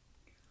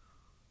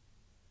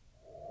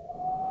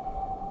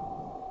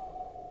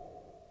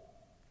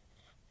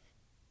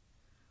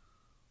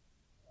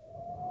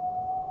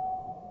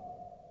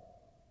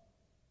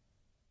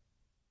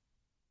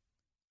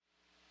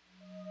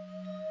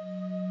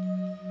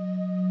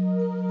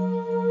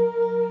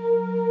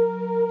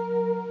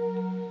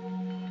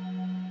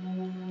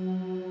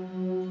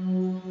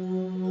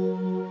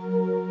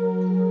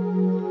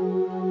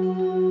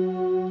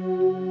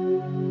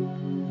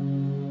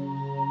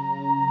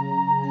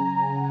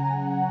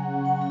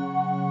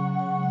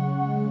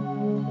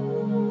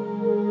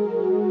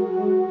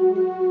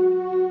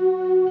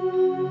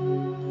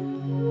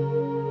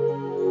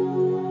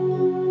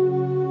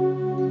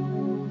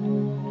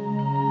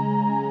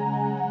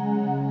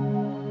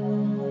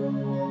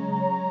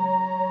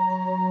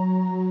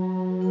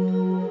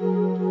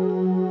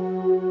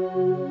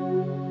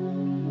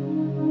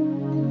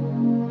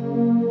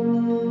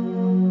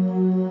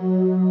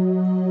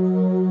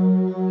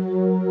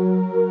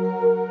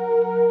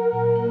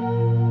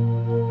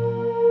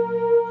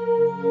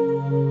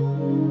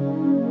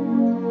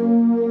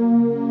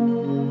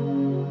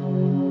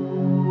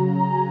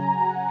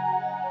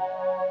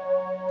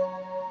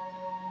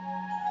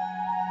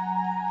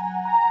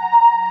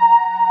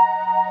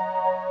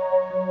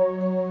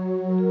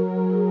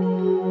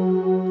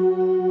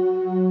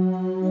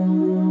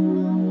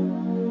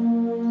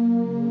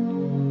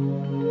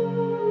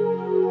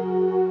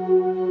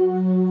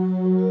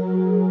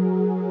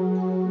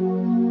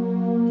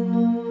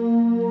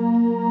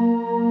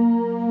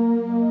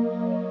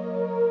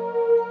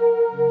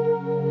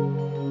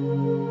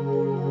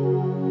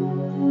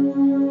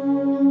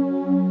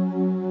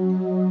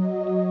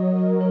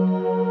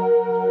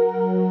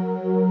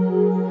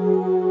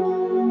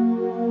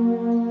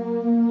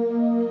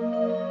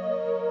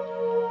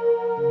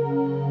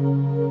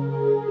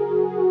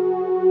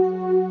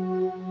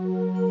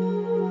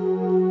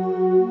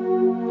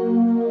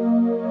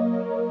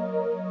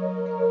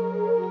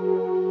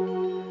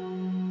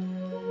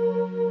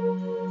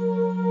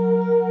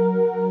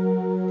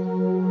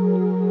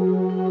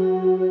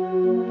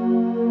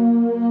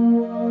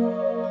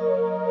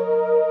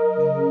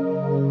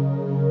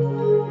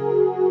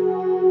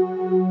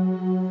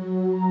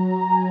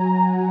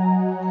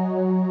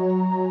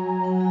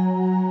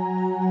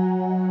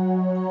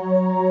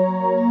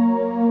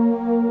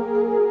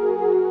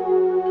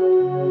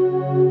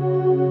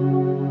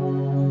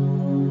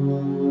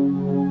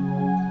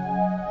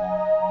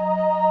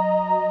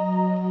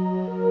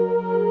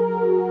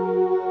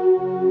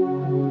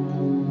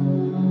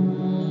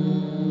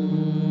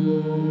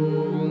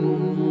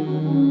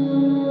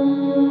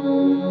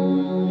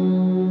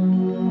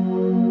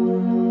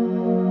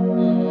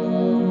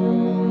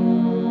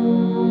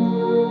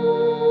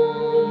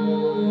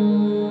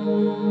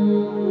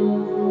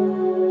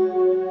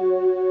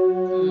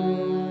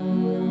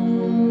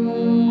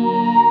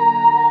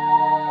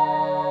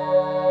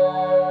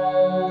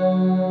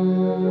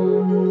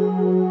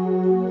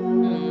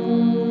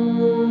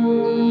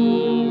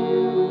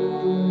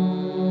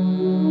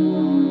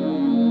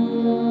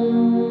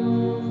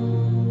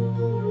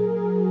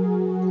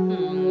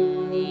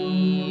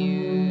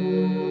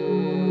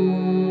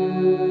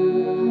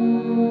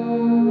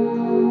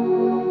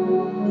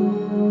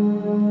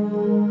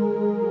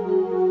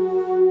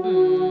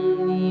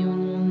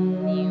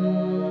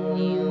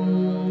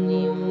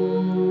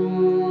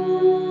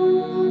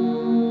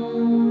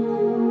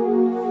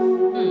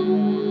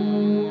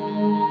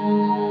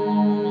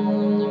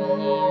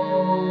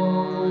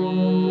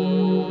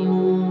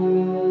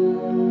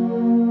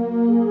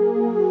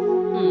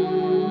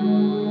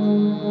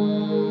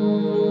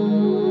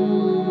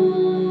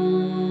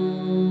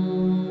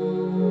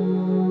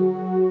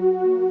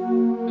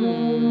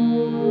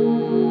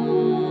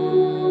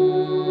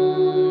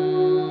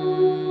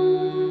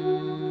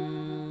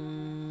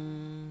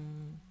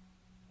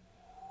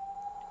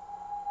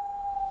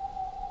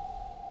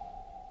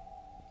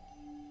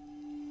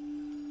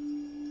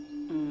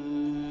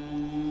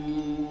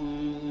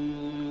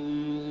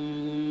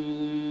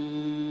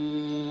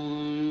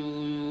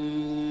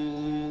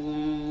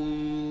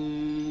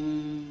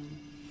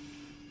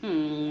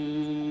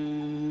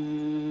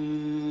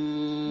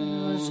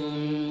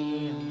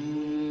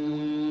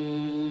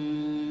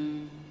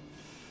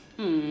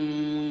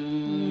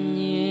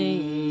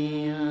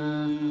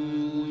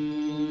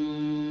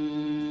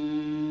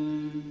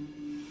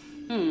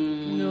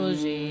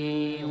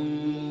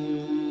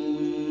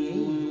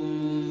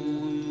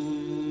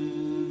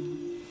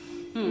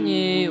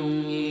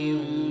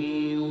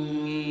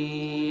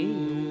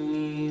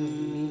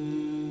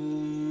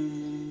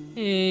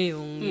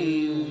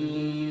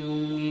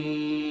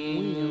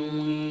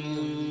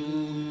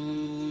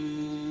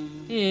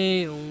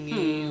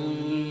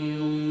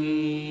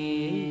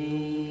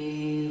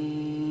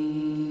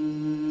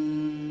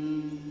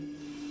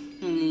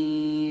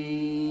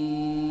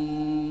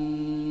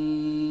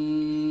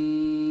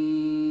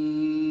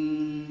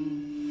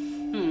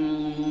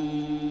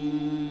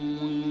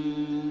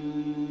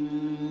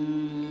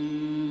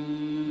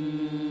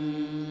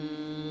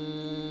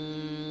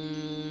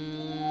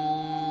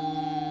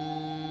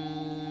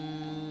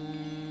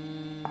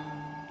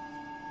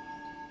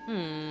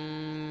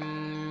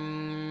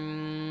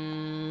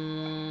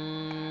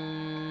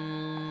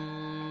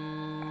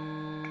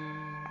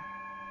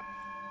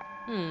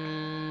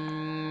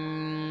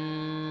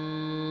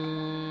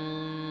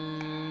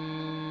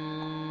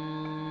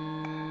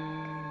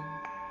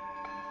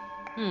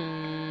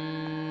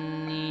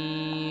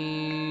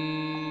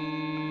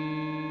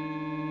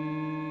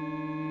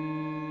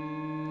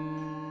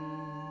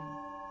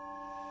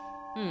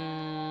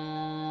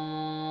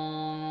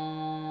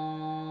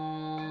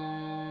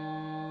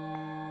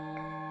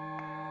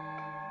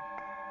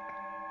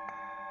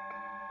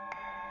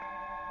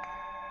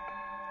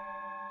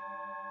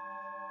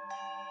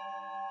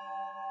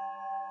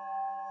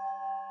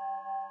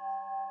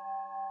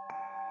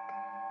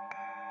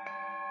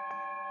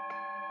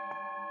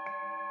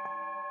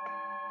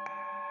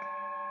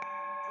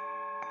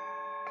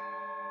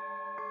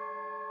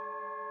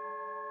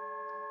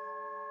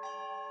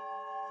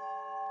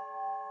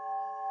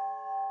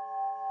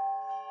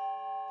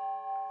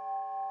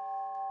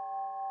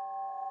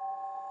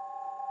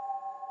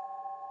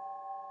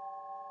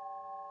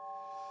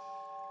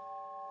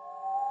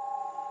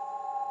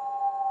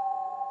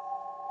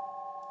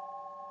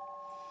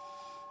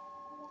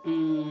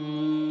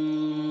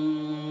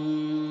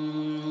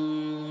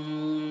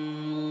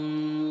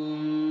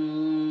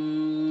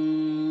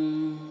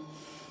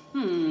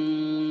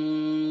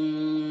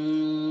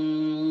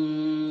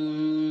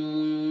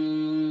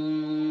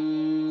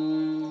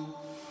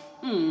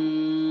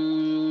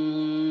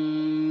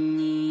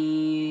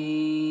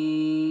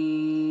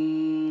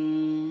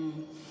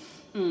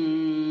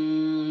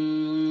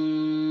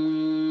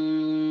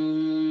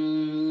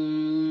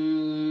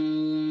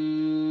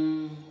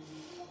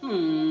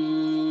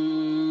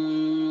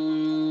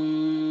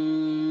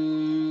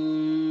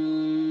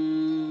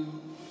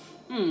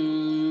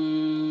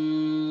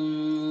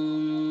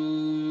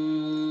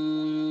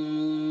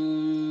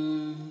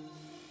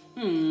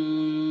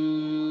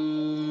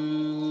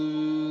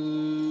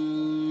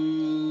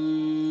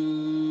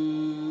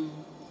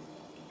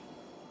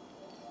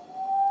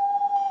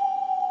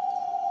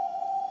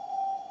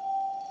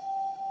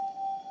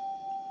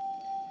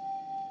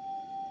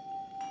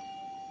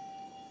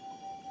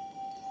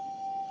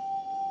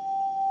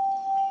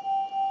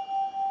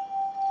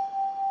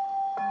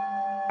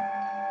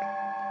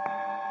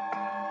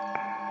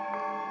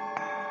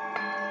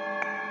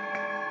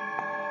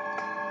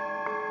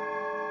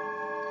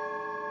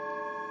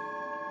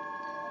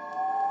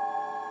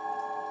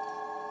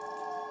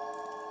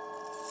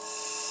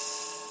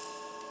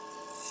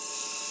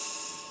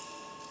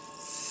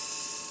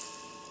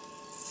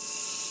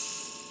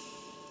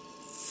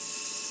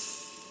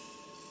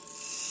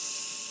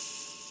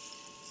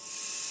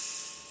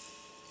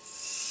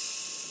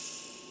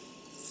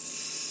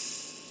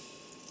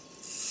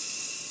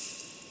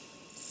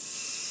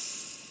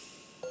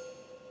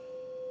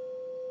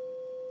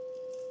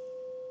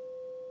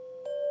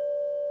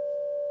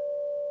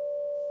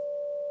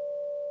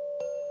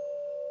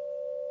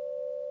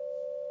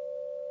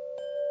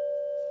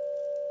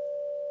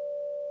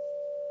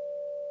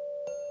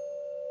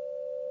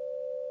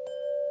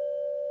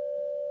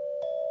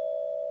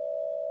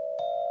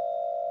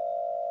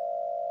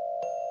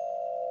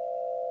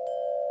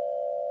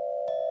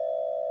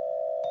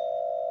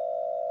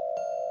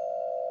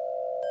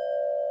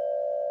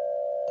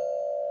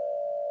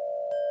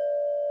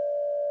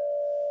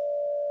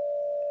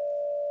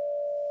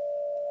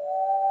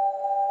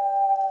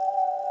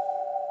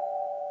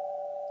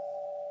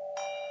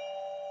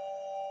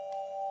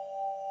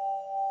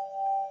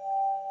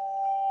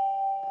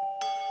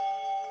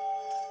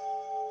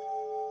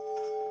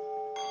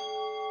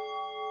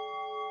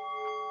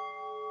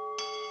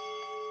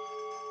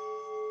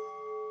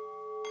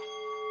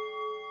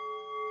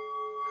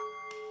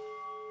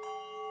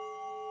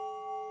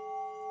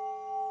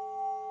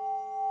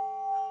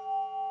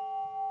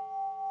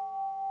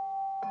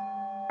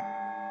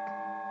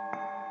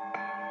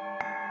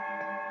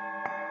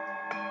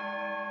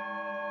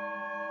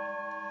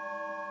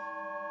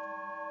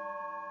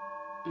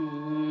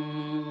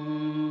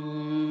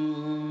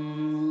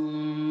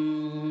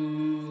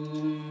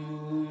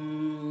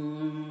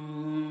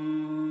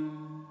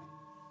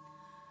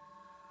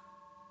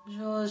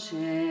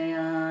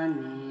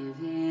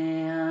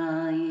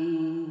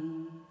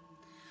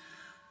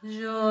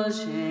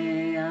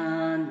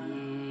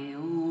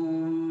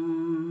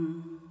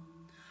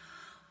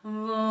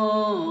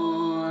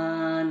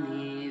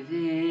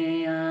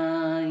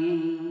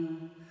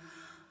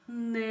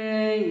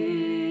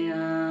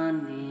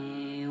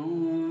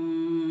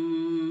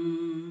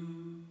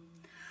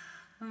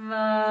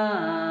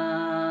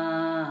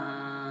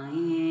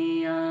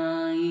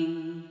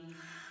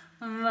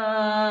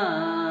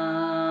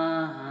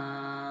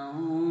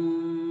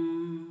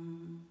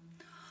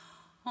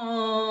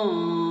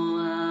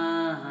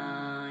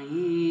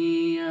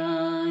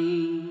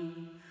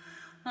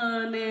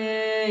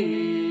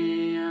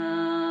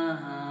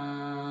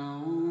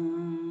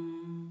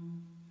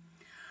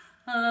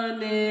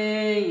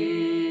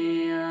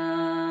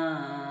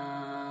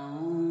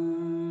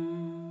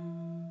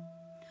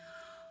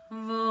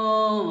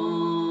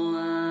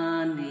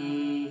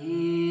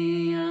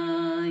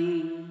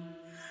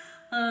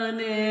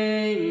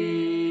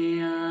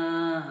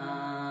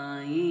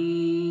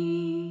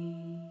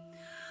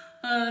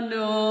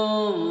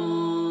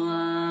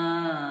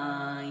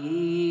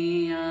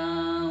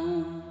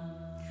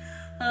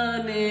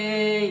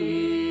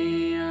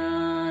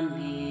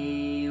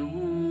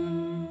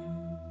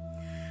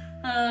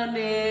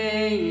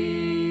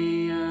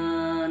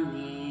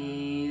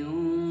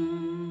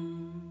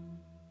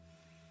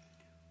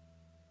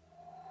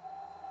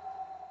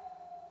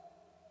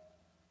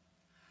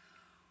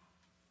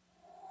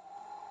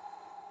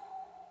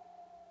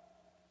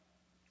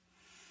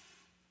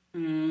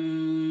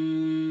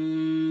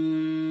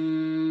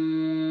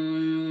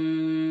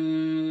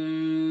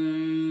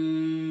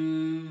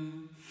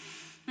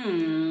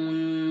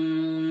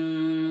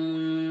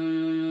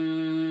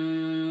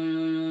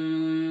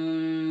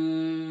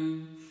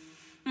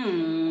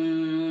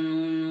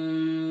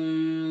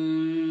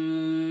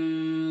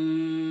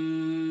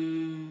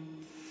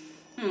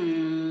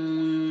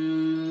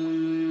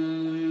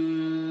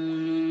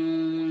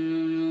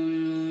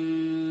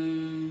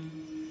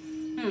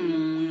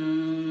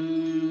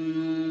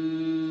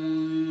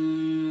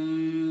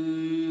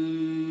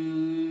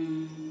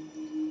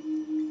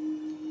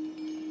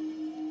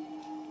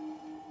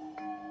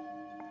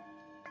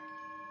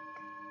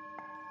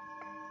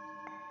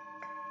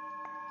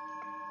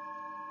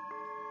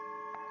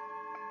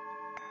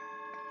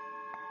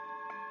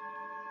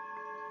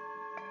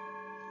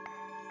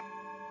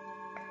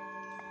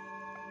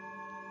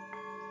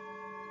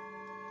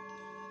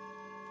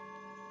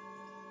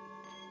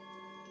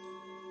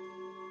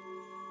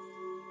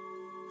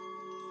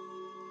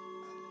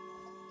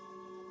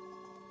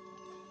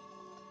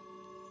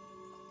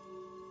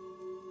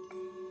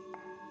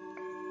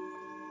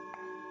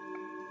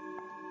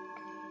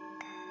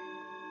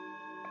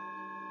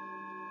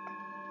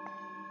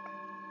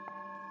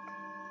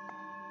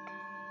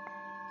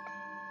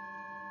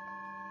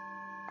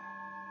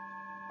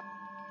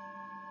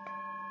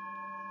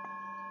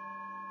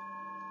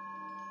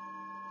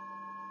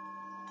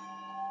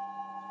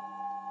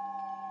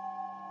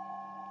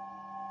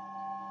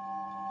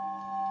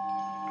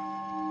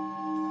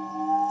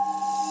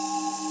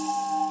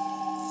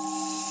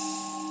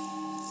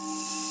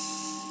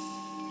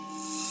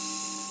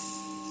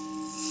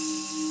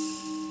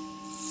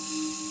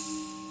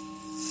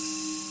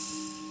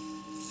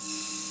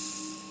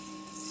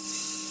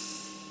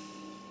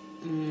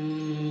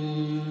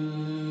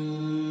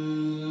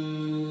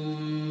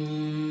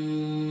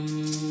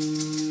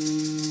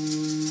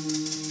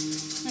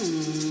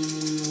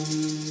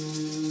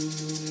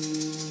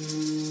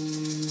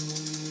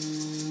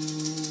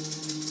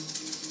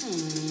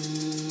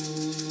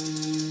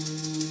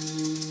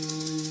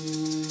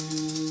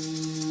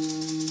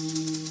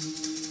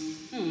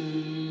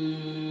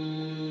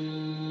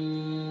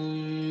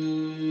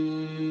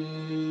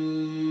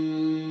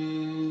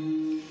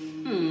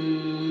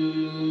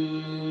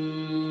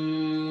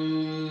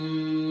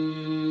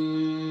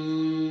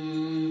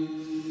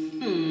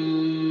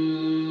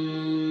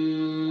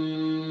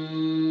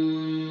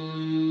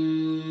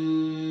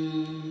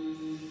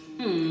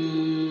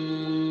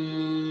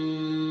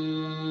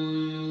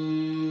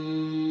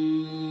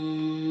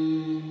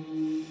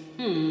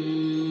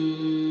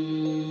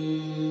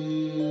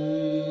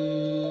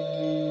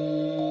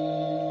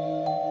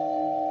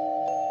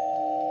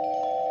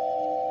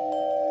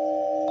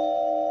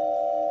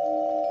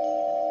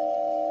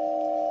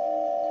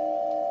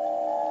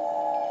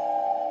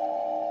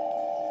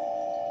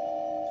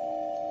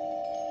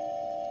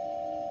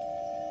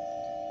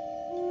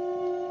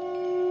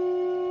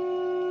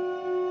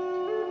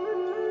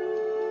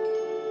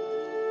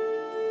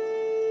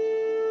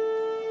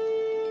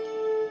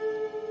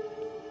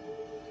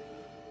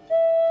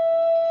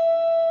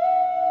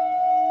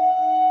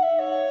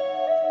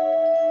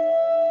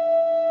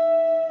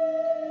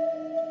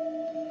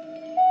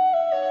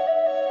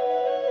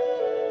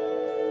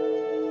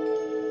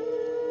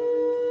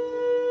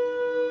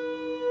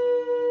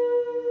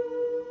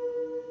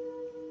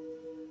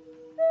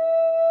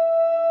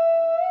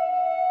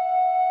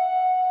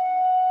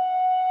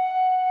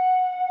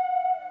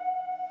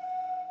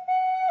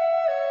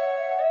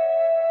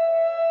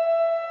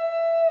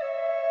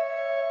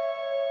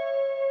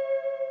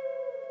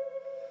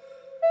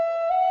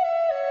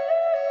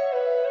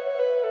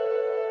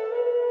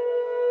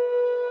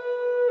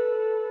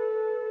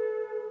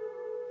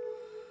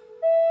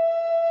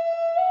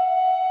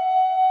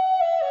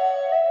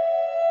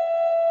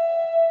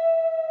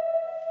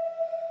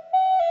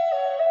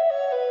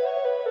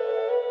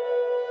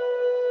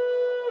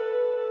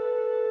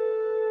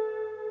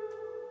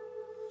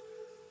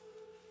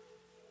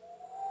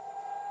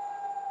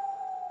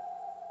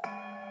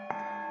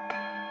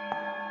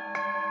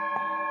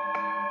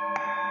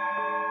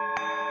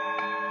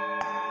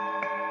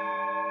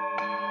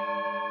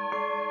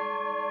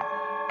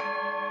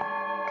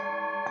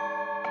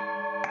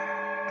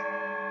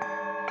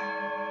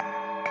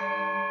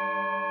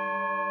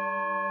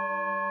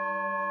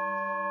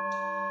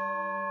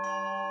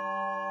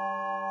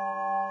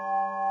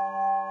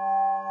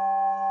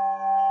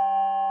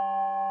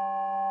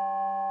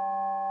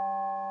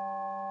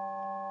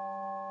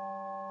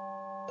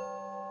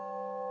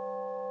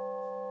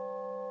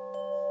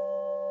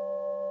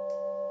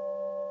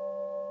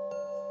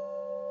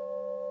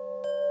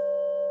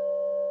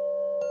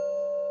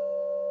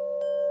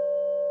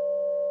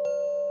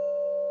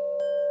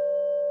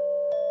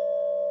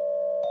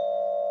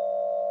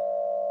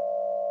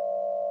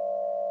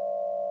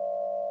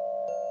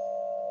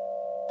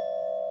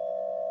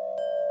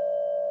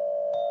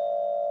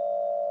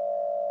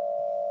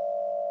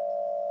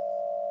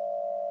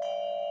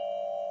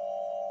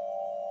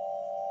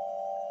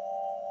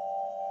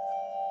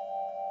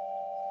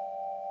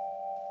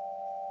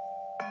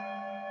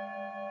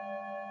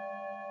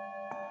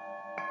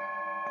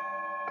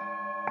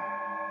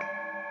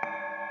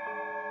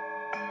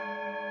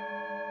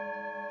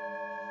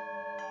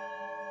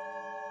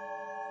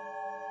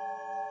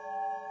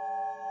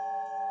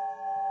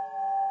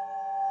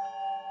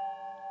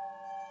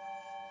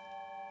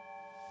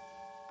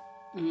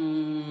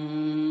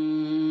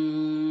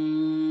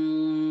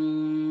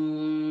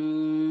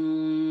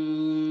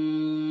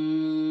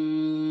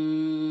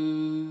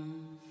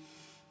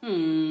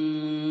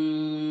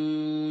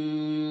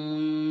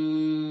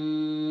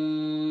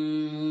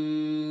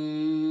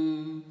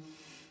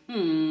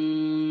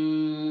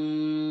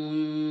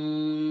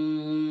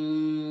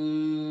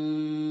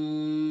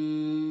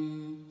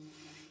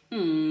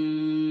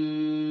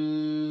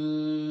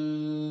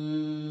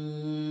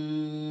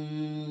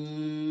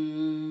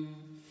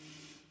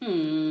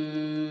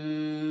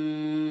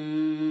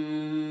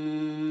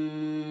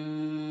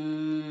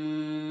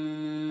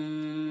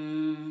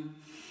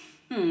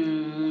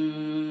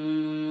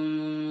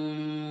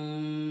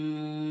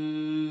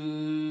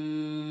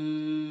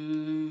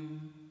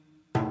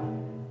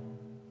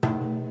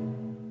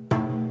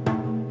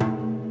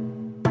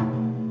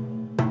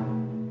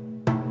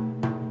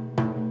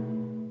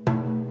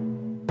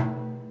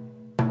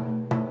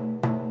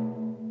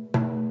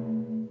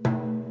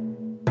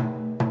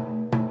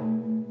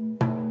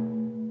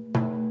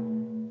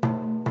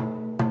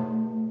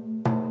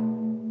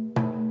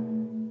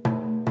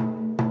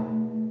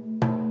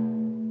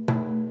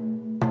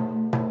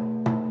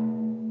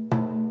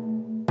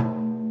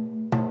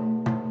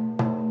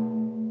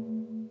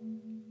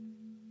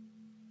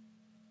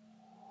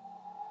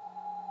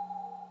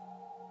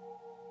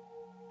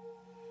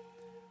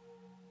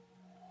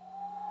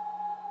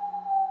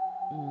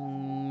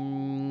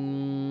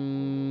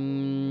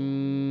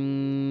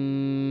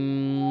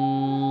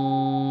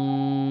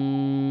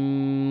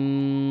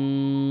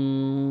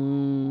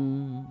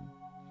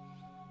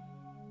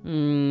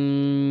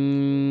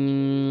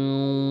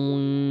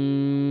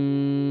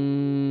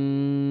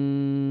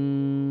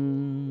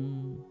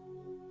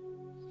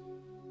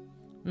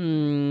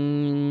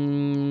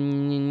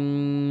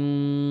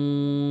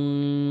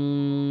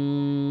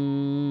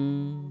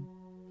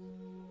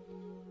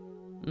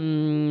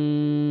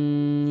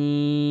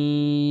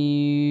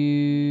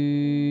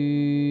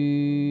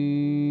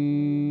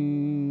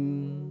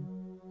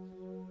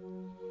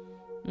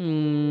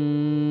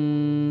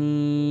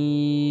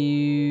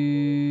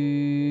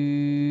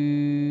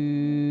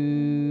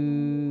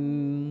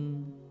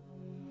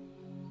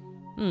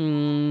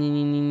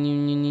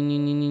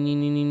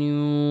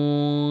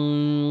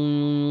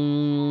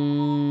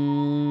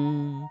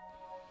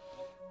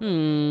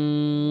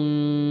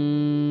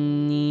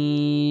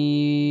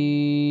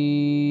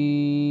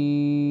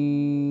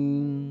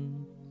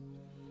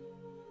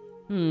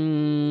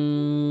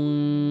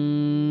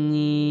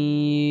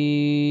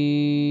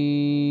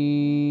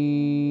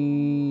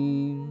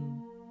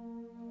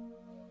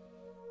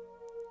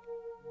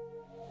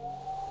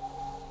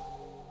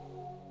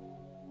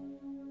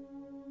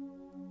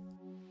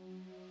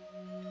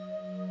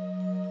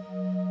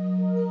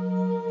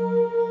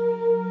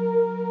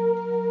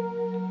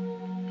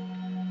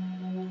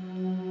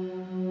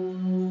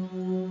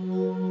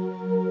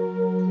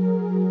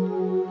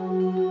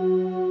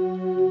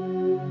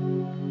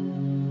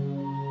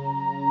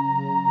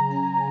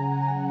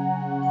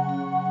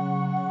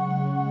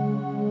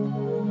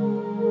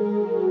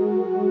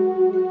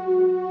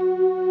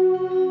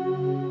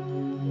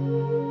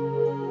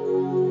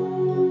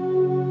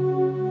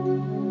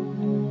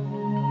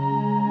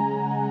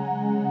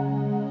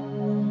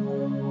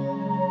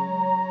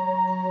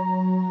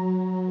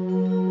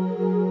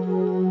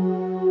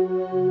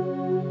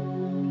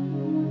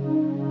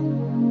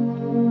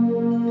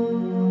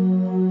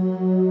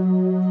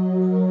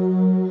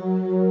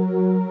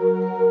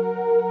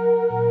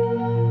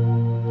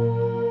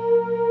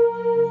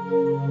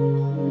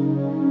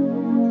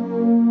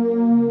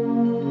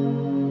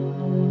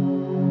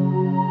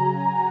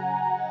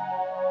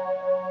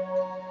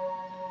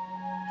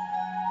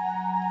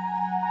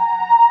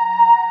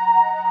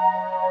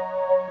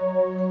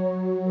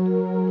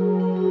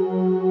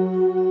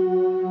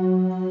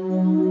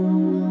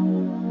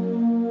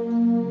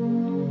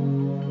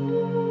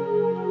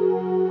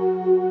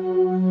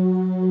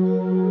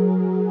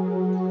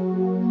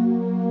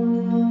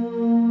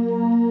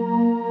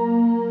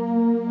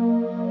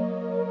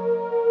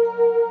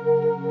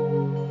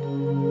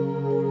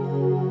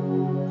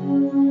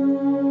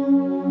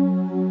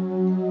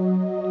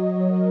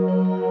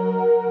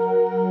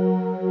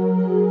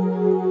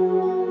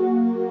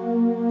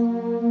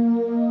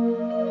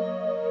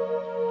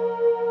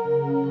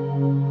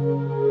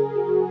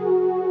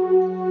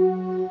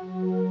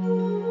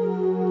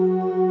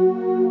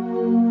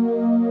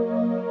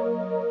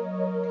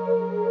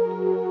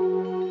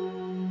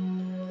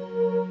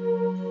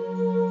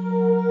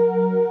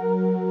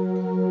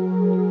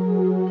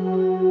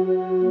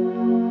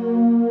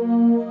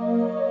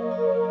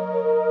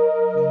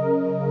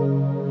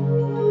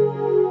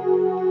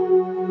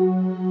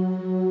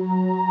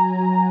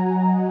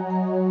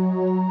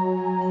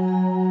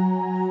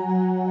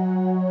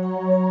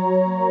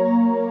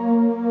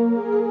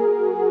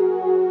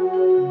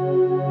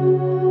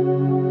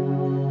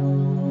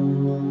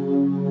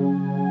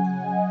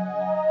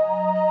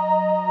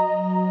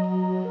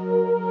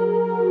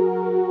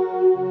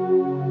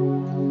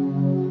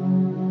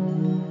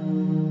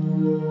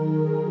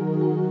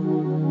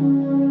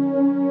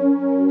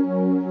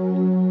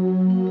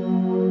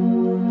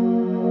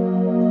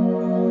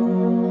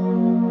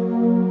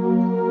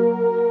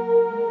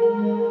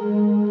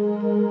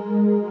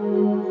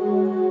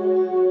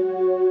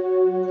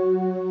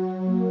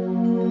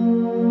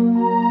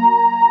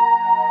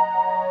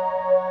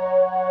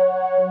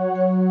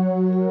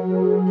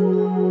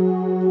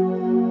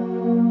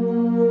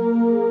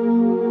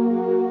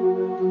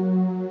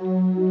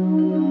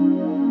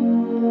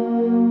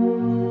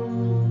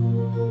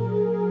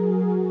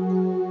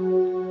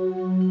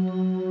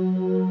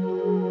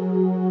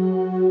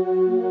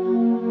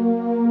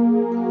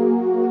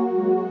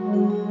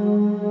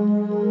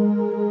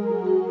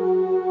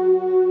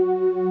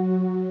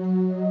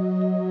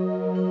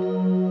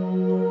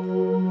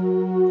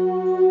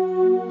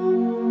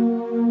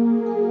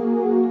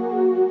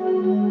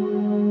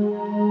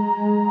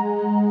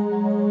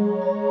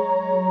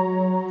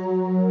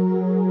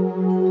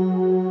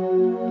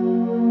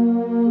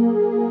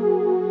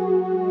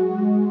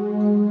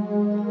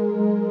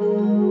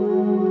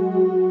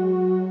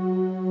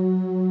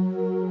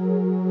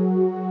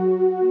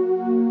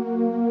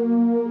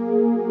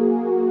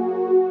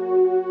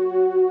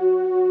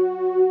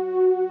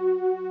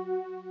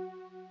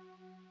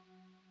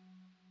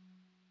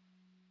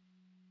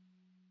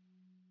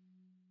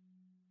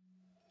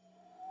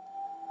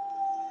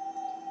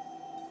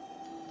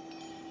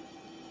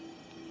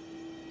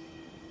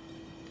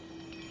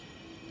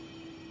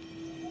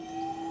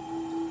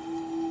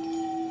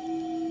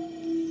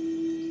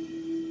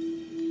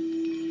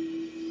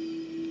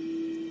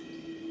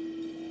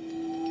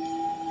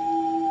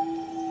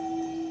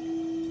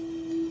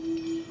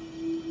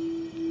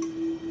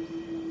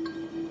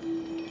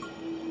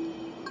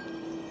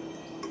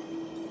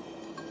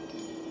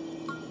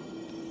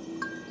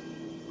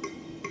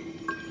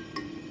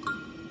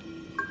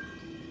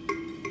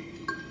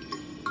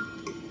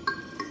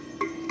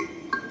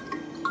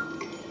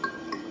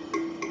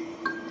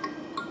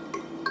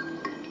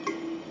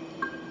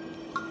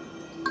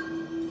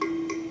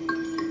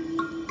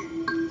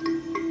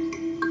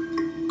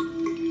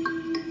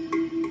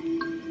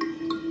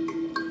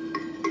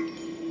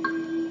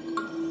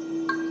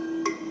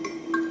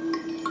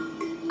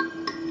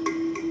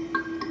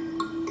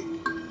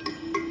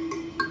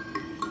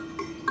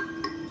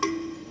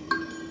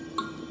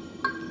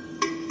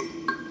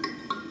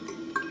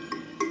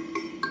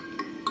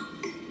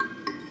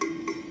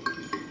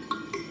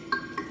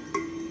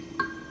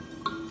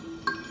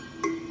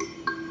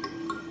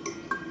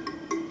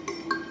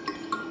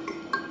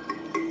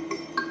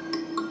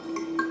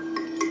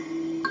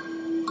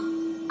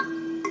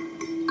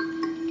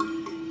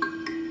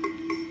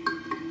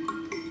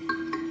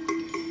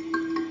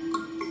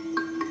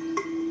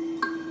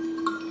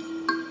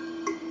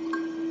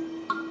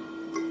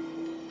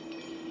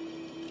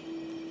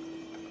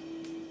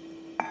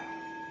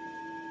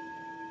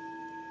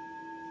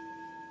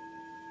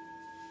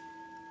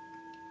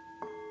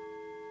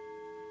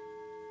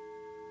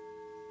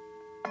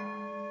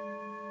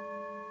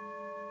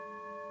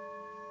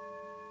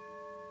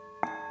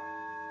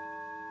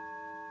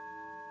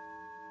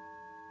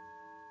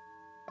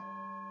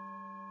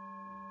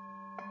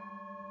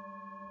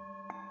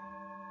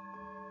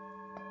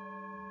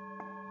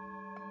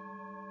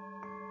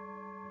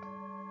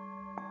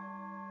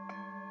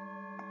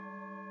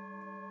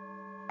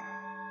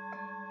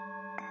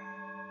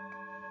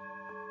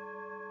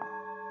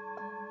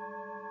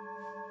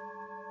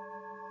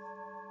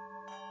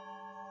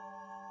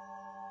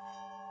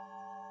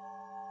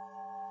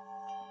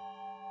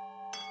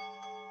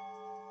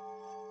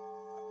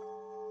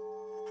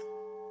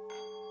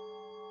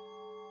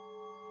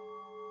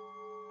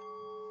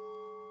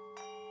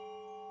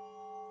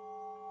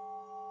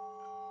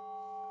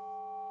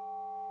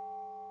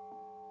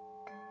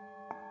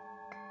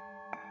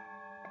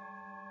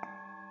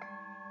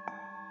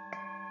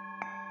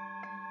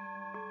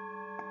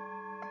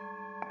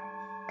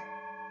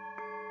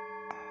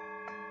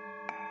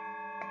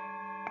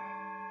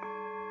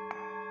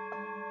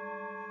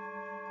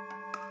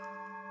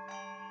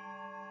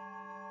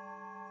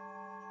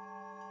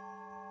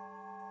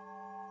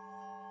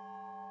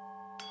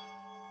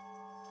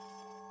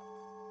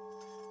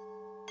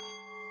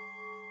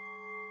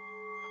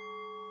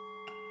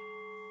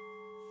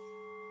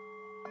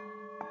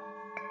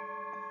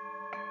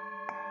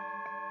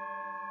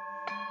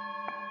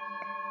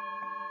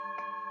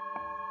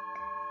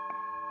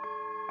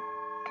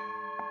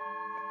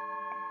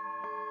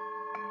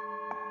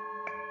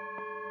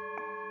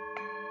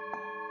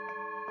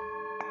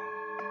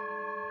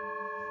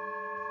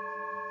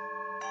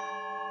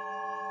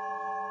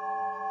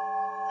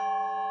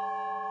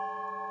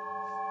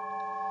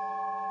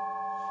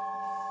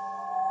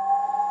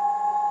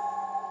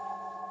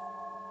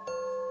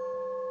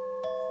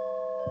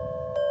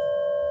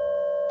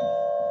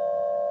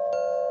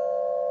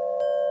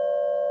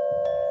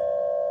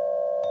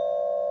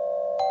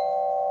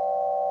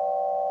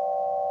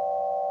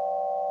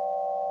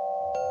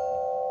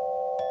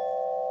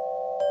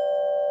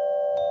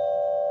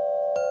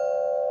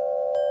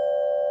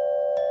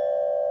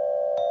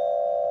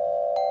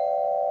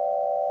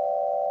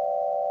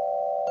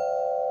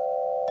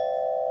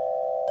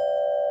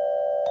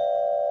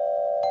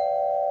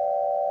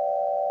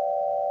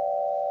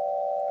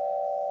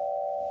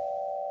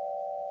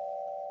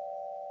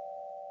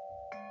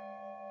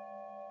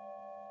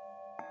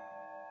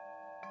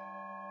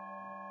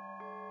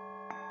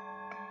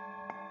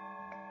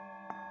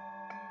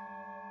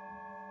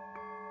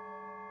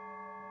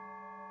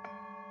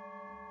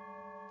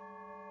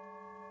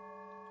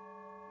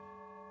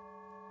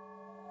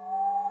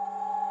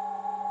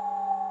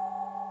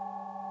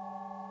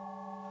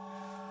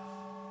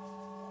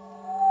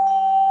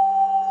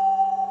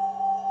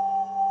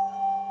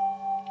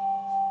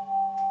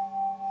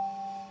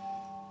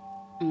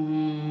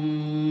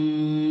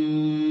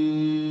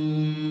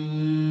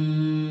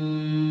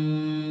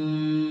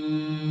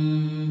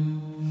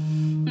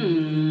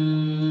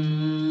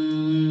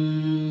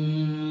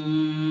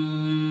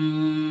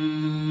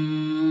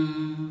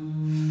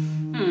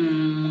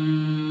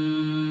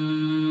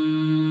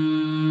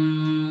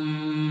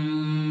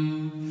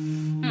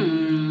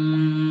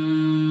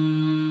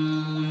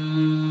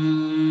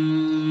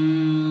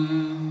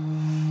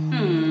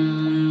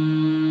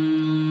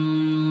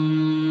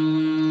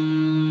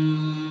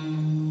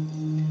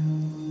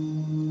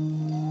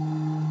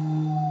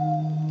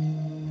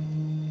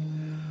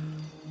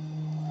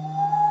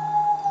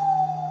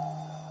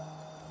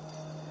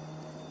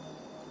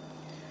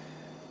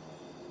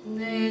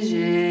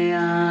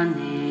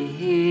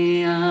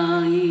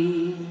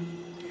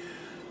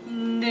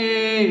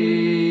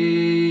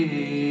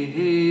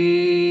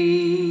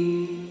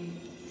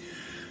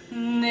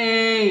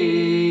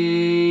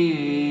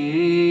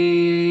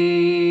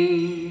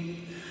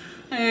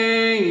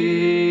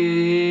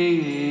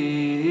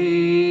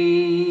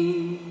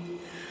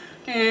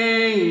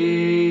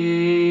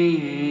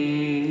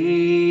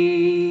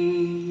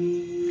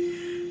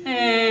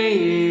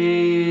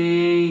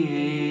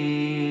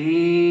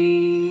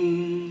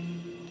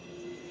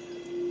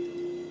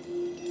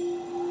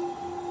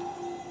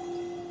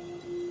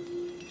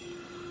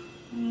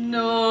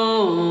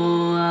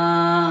 no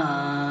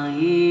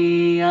ai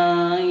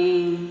ai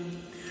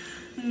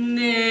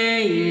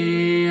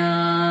ne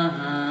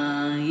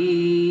ai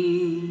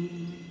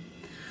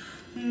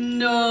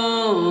no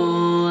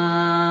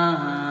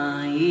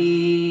ai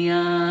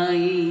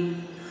ai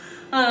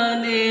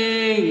ane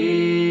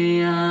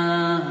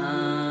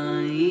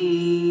ai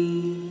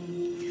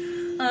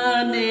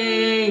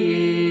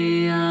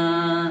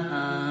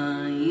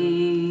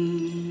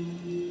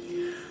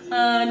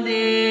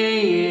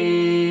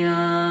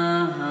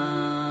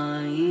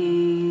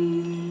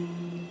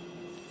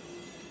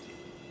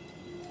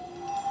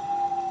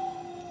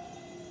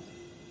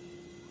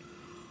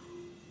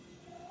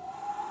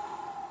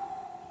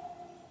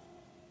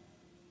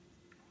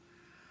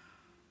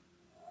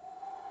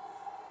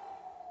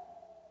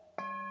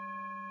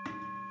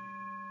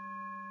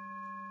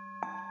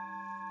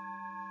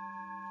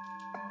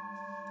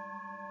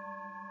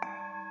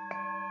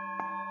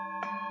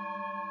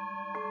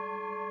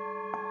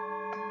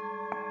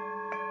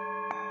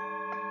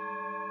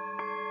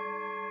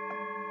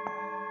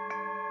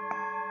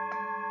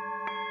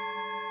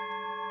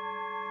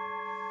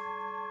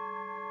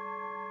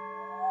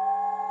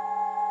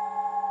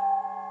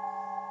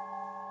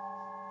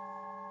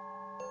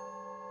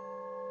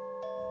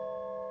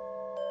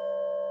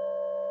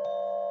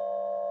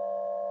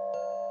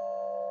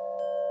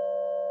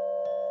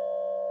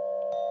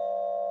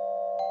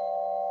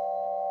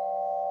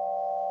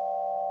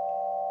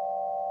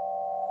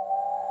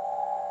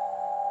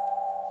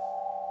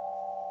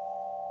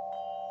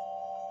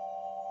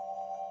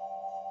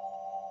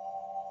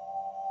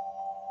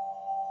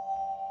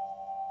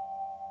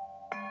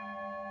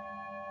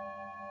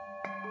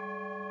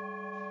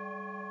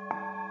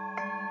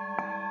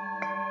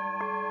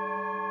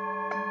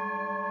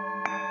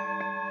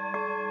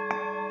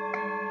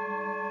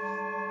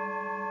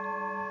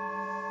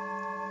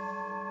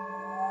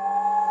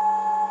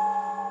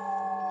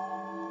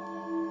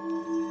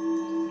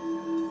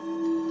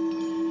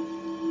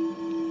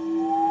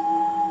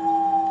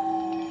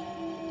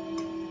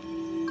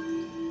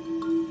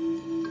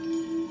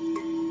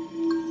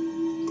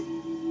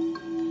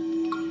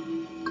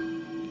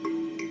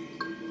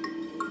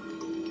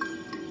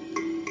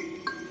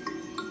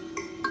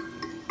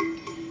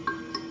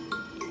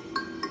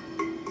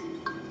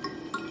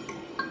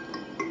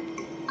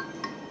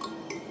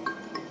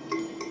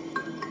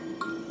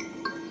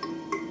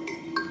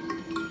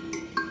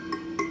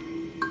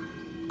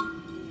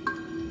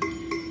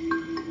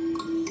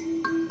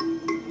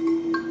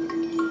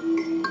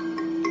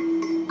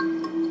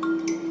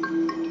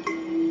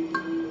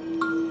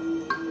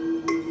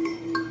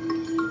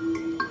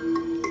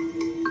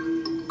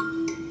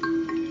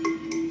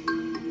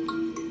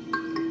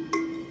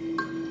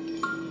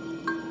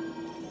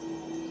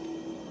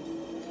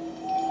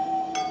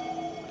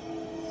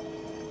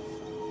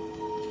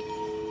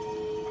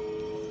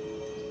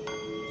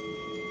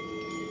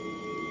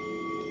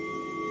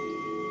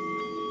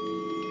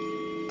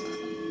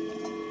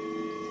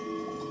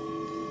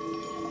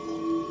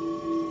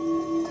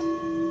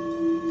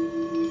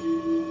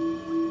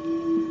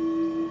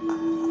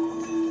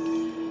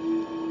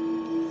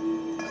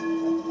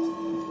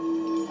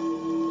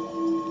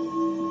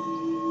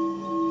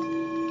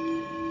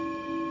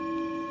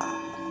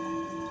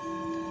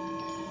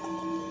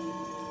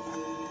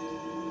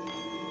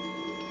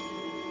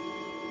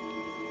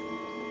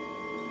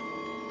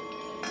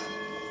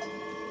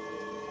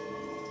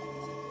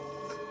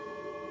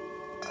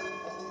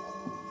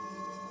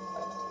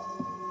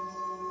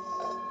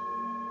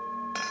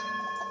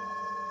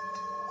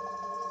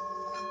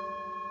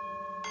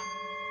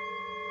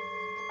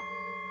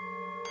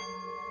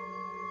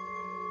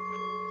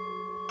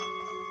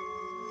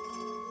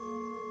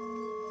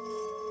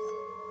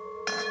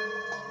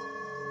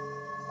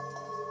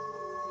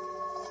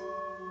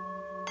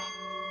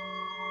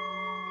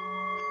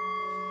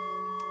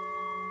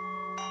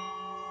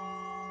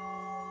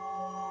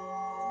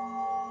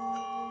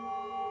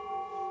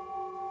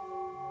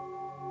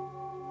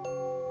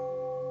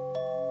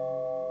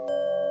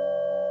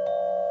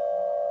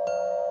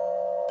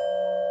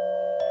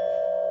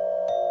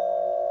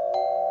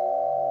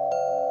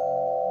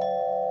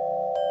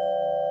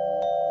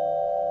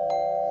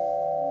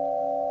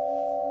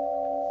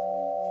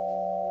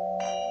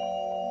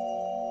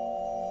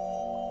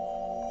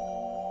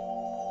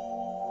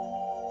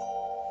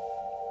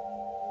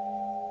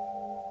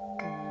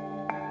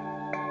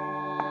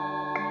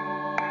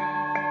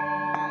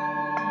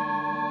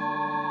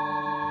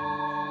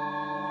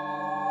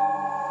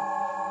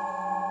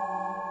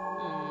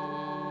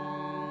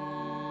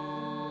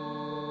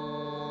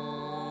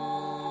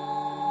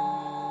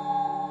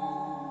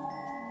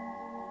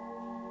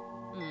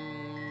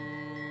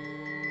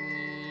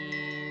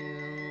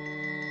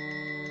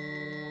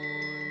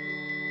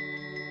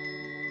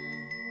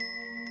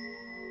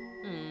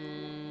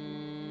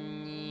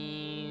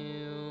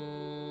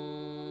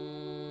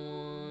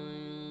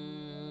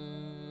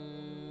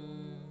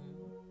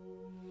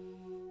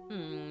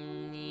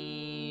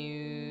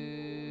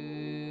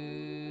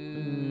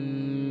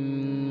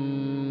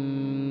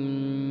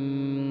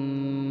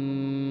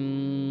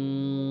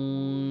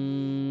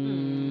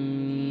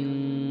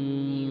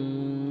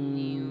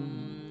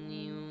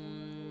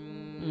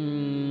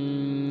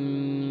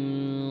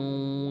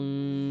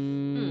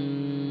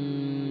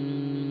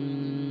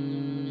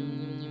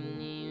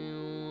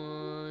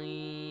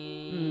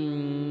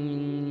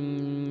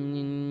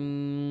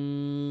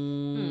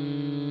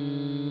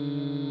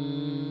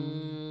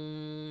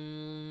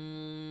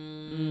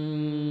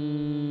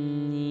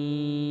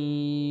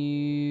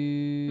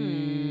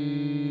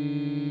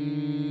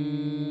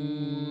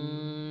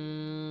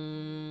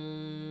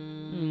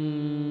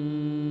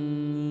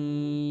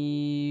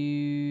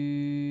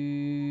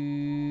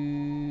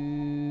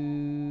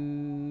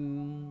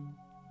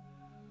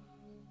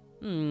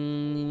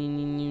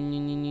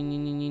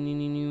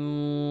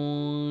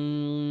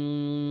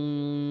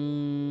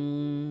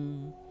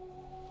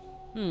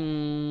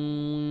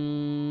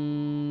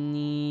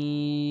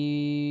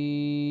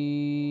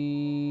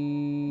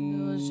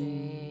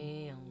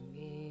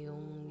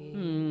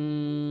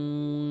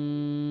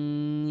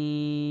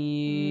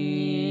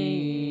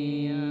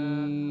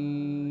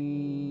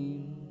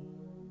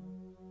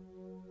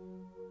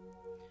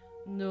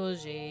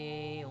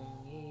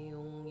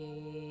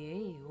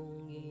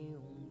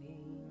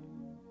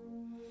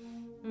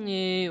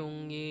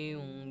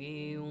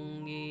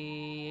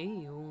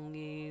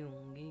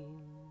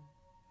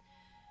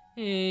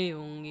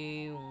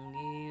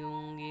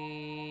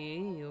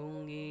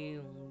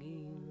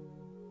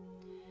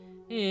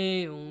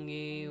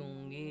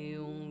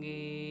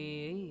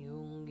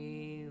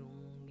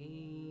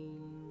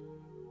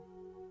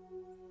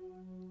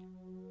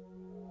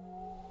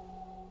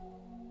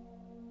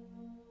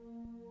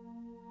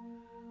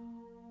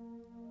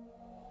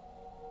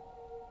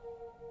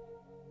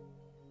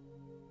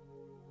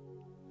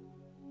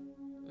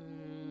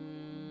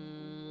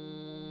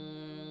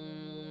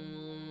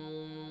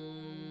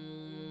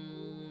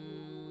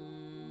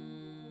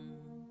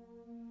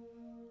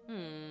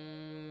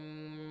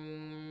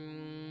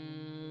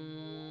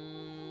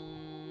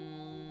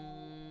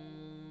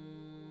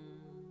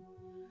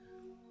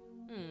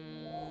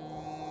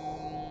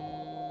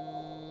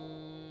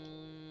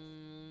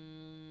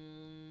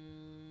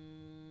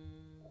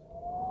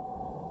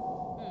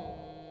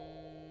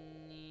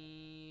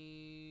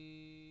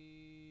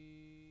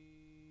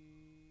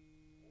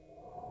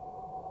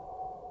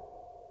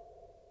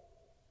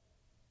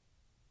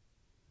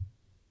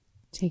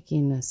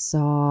Taking a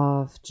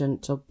soft,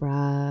 gentle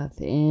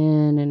breath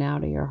in and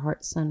out of your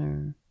heart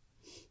center.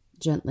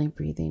 Gently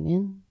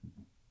breathing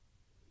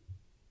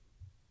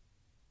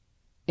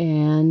in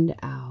and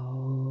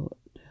out.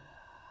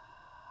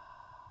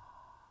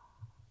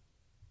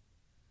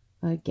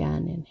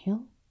 Again,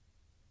 inhale.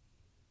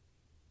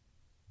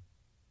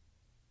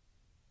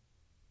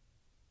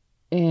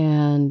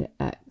 And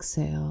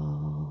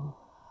exhale.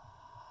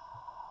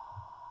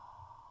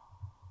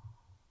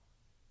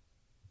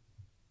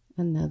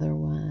 Another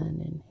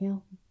one,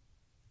 inhale.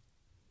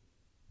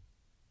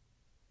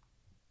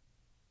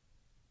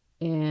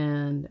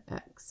 And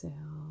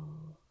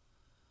exhale.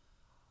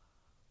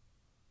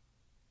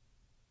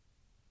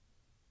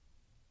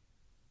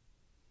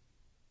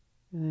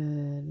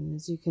 Good. And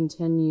as you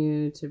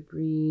continue to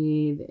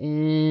breathe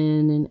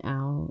in and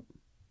out,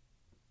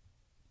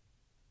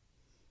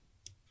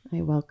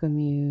 I welcome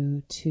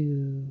you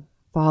to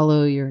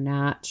follow your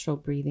natural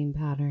breathing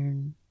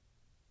pattern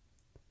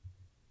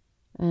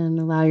and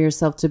allow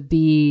yourself to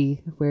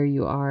be where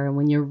you are. And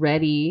when you're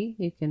ready,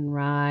 you can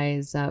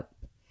rise up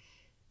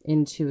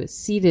into a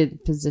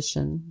seated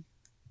position.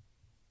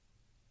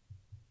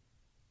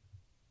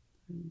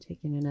 And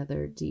taking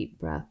another deep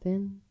breath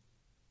in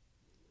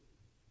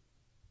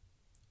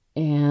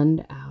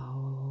and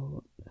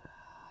out.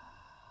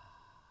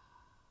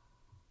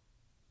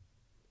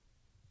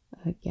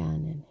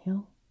 Again,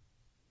 inhale.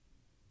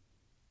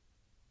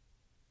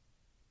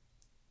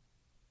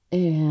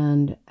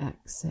 And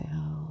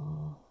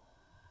exhale.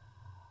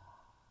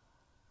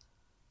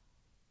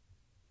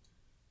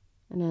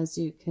 And as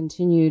you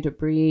continue to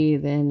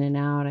breathe in and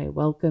out, I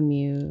welcome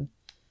you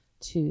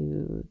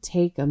to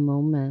take a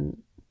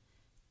moment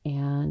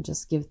and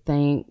just give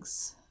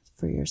thanks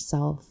for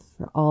yourself,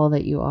 for all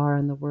that you are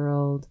in the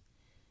world,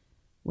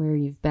 where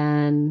you've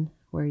been,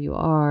 where you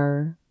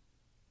are,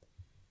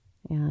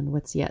 and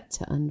what's yet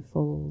to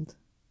unfold.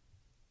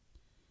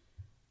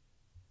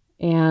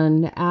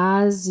 And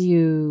as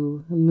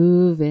you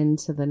move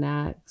into the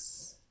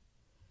next,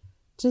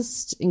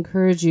 just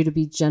encourage you to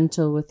be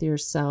gentle with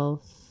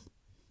yourself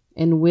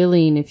and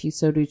willing, if you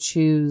so do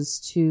choose,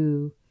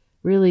 to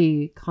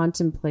really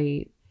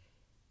contemplate,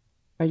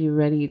 are you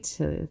ready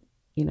to,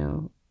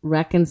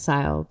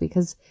 reconcile?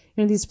 Because,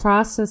 these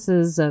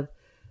processes of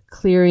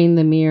clearing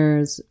the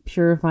mirrors,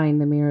 purifying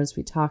the mirrors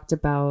we talked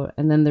about,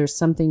 and then there's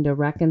something to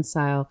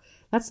reconcile.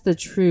 That's the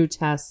true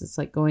test. It's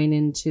like going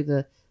into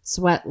the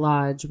sweat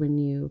lodge when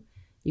you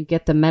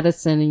get the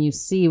medicine and you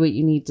see what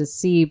you need to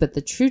see. But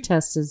the true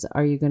test is,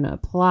 are you going to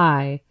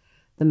apply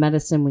the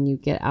medicine when you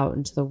get out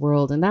into the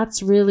world? And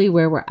that's really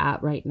where we're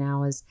at right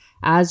now, is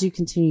as you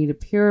continue to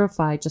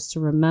purify, just to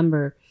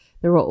remember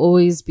there will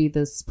always be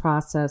this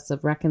process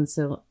of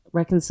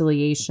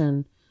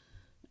reconciliation,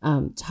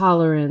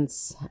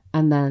 tolerance,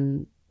 and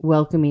then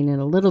welcoming in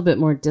a little bit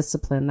more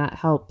discipline. That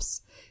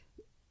helps.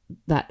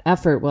 That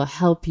effort will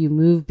help you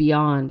move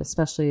beyond,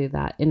 especially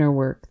that inner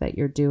work that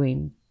you're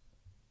doing.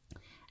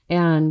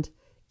 And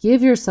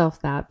give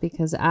yourself that,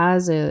 because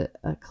as a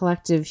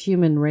collective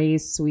human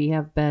race, we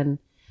have been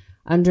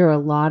under a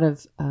lot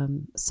of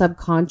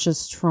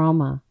subconscious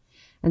trauma.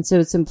 And so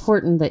it's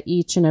important that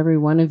each and every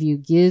one of you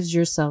gives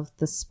yourself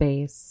the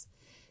space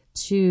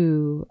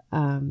to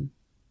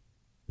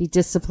be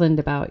disciplined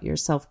about your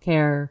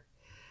self-care,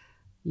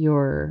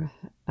 your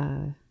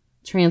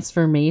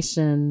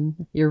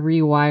transformation, your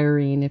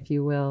rewiring, if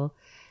you will,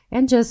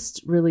 and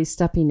just really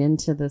stepping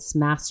into this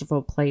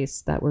masterful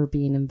place that we're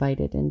being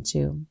invited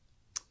into.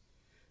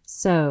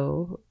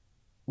 So,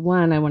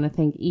 one, I want to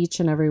thank each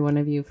and every one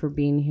of you for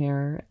being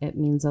here. It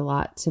means a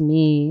lot to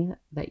me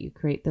that you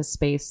create this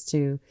space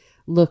to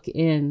look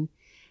in.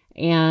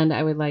 And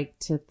I would like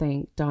to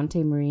thank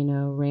Dante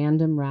Marino,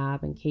 Random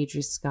Rab, and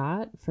Kadri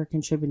Scott for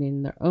contributing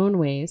in their own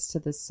ways to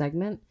this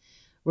segment.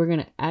 We're going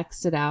to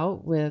exit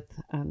out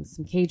with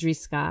some Kadri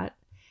Scott.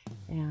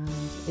 And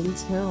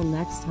until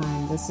next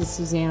time, this is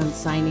Suzanne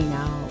signing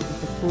out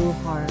with a cool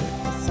heart,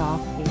 a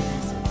soft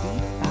gaze, a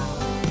deep bow.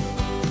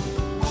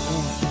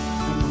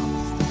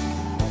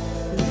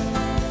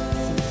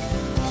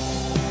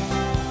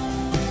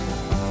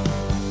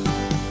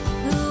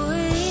 The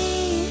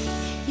way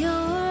your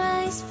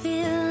eyes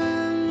feel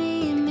on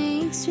me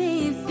makes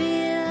me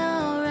feel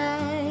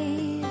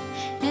alright,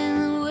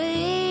 and the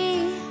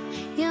way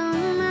your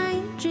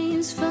mind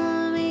dreams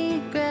for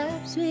me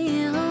grabs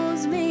me and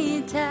holds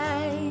me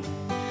tight.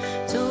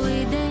 So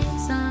we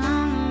dance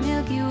along the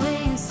Milky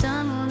Way and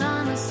stumbled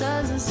on the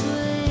stars and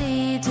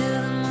sway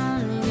till the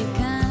morning it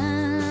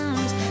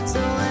comes. So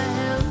I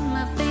held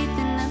my faith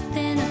in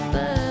nothing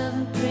above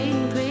and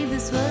prayed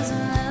this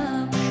wasn't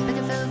love, like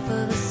I fell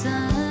for the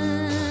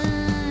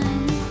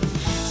sun.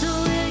 So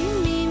will you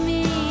meet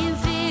me in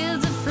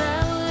fields of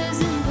flowers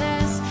and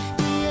pass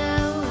the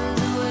hours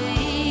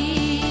away?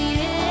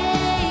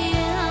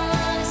 I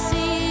wanna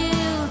see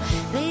you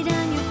lay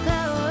down your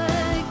power,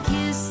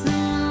 kiss the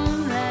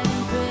moonlight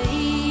and pray.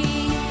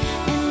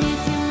 And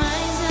if your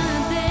mind's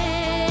not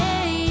there,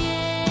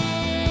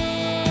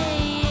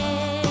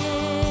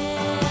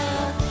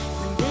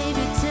 then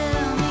baby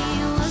tell me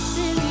what's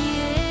in the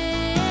air.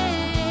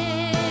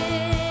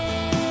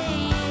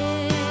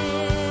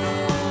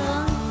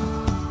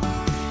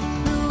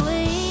 The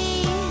way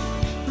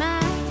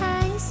my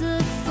eyes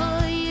look for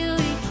you,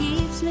 it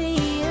keeps me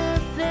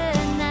up at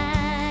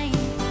night.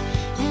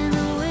 And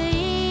the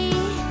way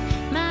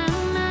my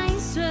mind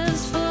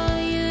swells for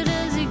you,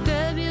 does it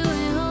grab you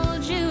and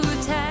hold you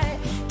tight?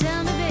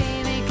 Tell me,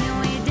 baby, can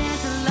we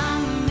dance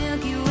along the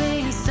Milky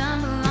Way and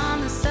stumble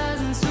on the stars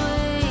and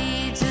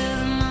sway till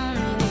the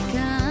morning it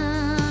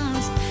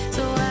comes?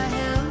 So I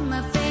held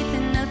my faith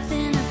in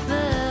nothing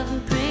above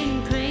and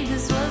prayed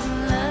this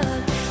wasn't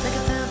love, like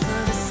I fell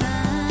for the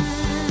sun.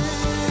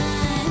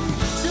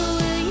 So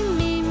will you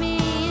meet me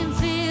in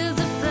fields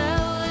of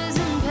flowers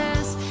and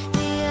pass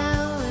the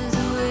hours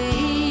away?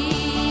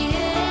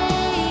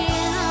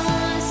 I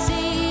wanna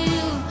see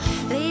you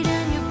lay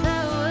down your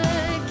power,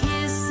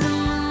 kiss the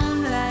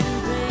moonlight and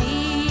pray.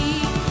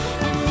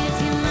 And if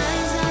your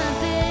mind's not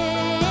there,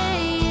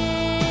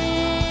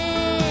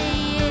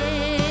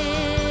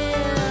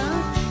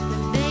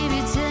 then baby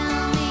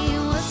tell me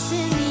what's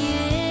in the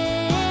air.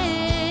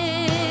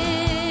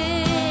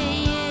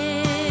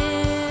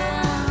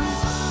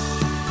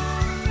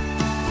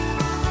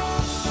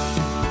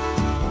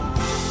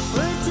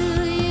 What do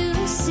you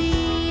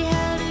see?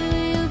 How do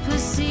you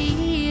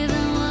perceive?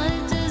 And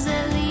what does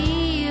that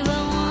leave? I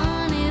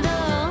want it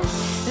all.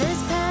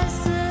 Let's pass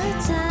the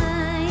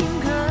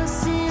time,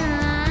 crossing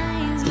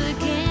lines, but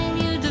can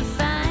you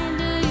define?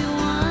 Do you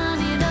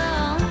want it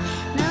all?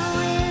 Now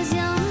where's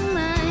your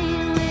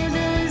mind? Where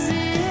does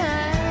it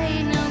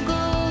hide? Now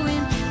go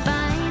and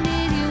find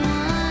it. You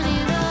want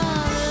it all.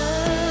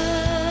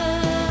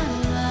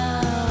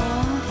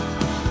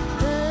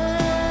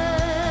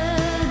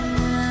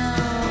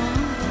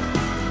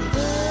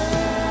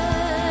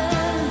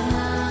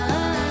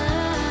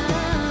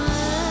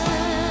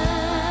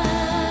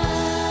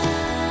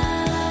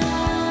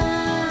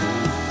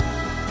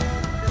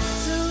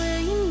 So will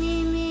you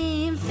meet me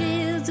in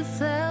fields of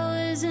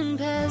flowers and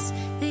pass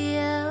the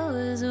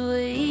hours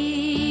away?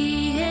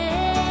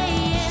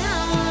 I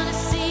wanna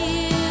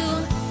see you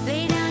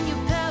lay down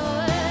your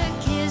power,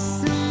 kiss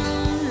the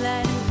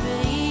moonlight and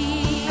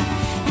pray.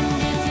 And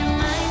if your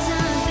mind's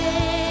not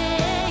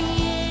there,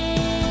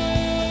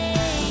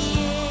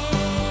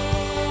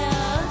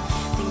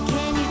 then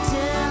can you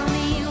tell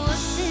me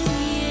what's in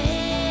the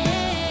air?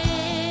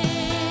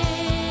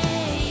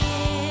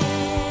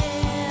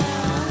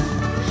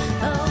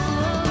 Oh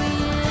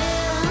yeah,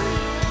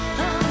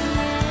 oh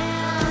yeah,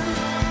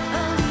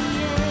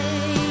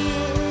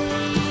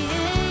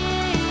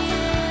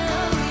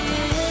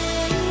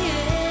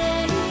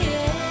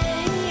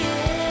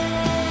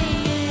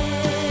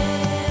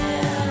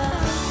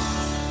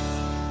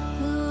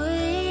 the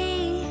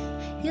way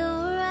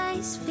your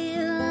eyes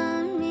feel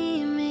on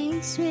me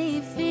makes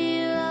me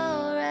feel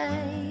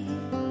alright,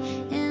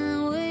 and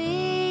the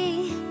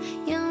way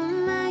your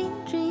mind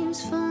dreams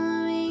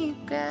for me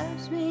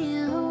grabs me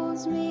and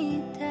holds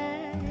me tight.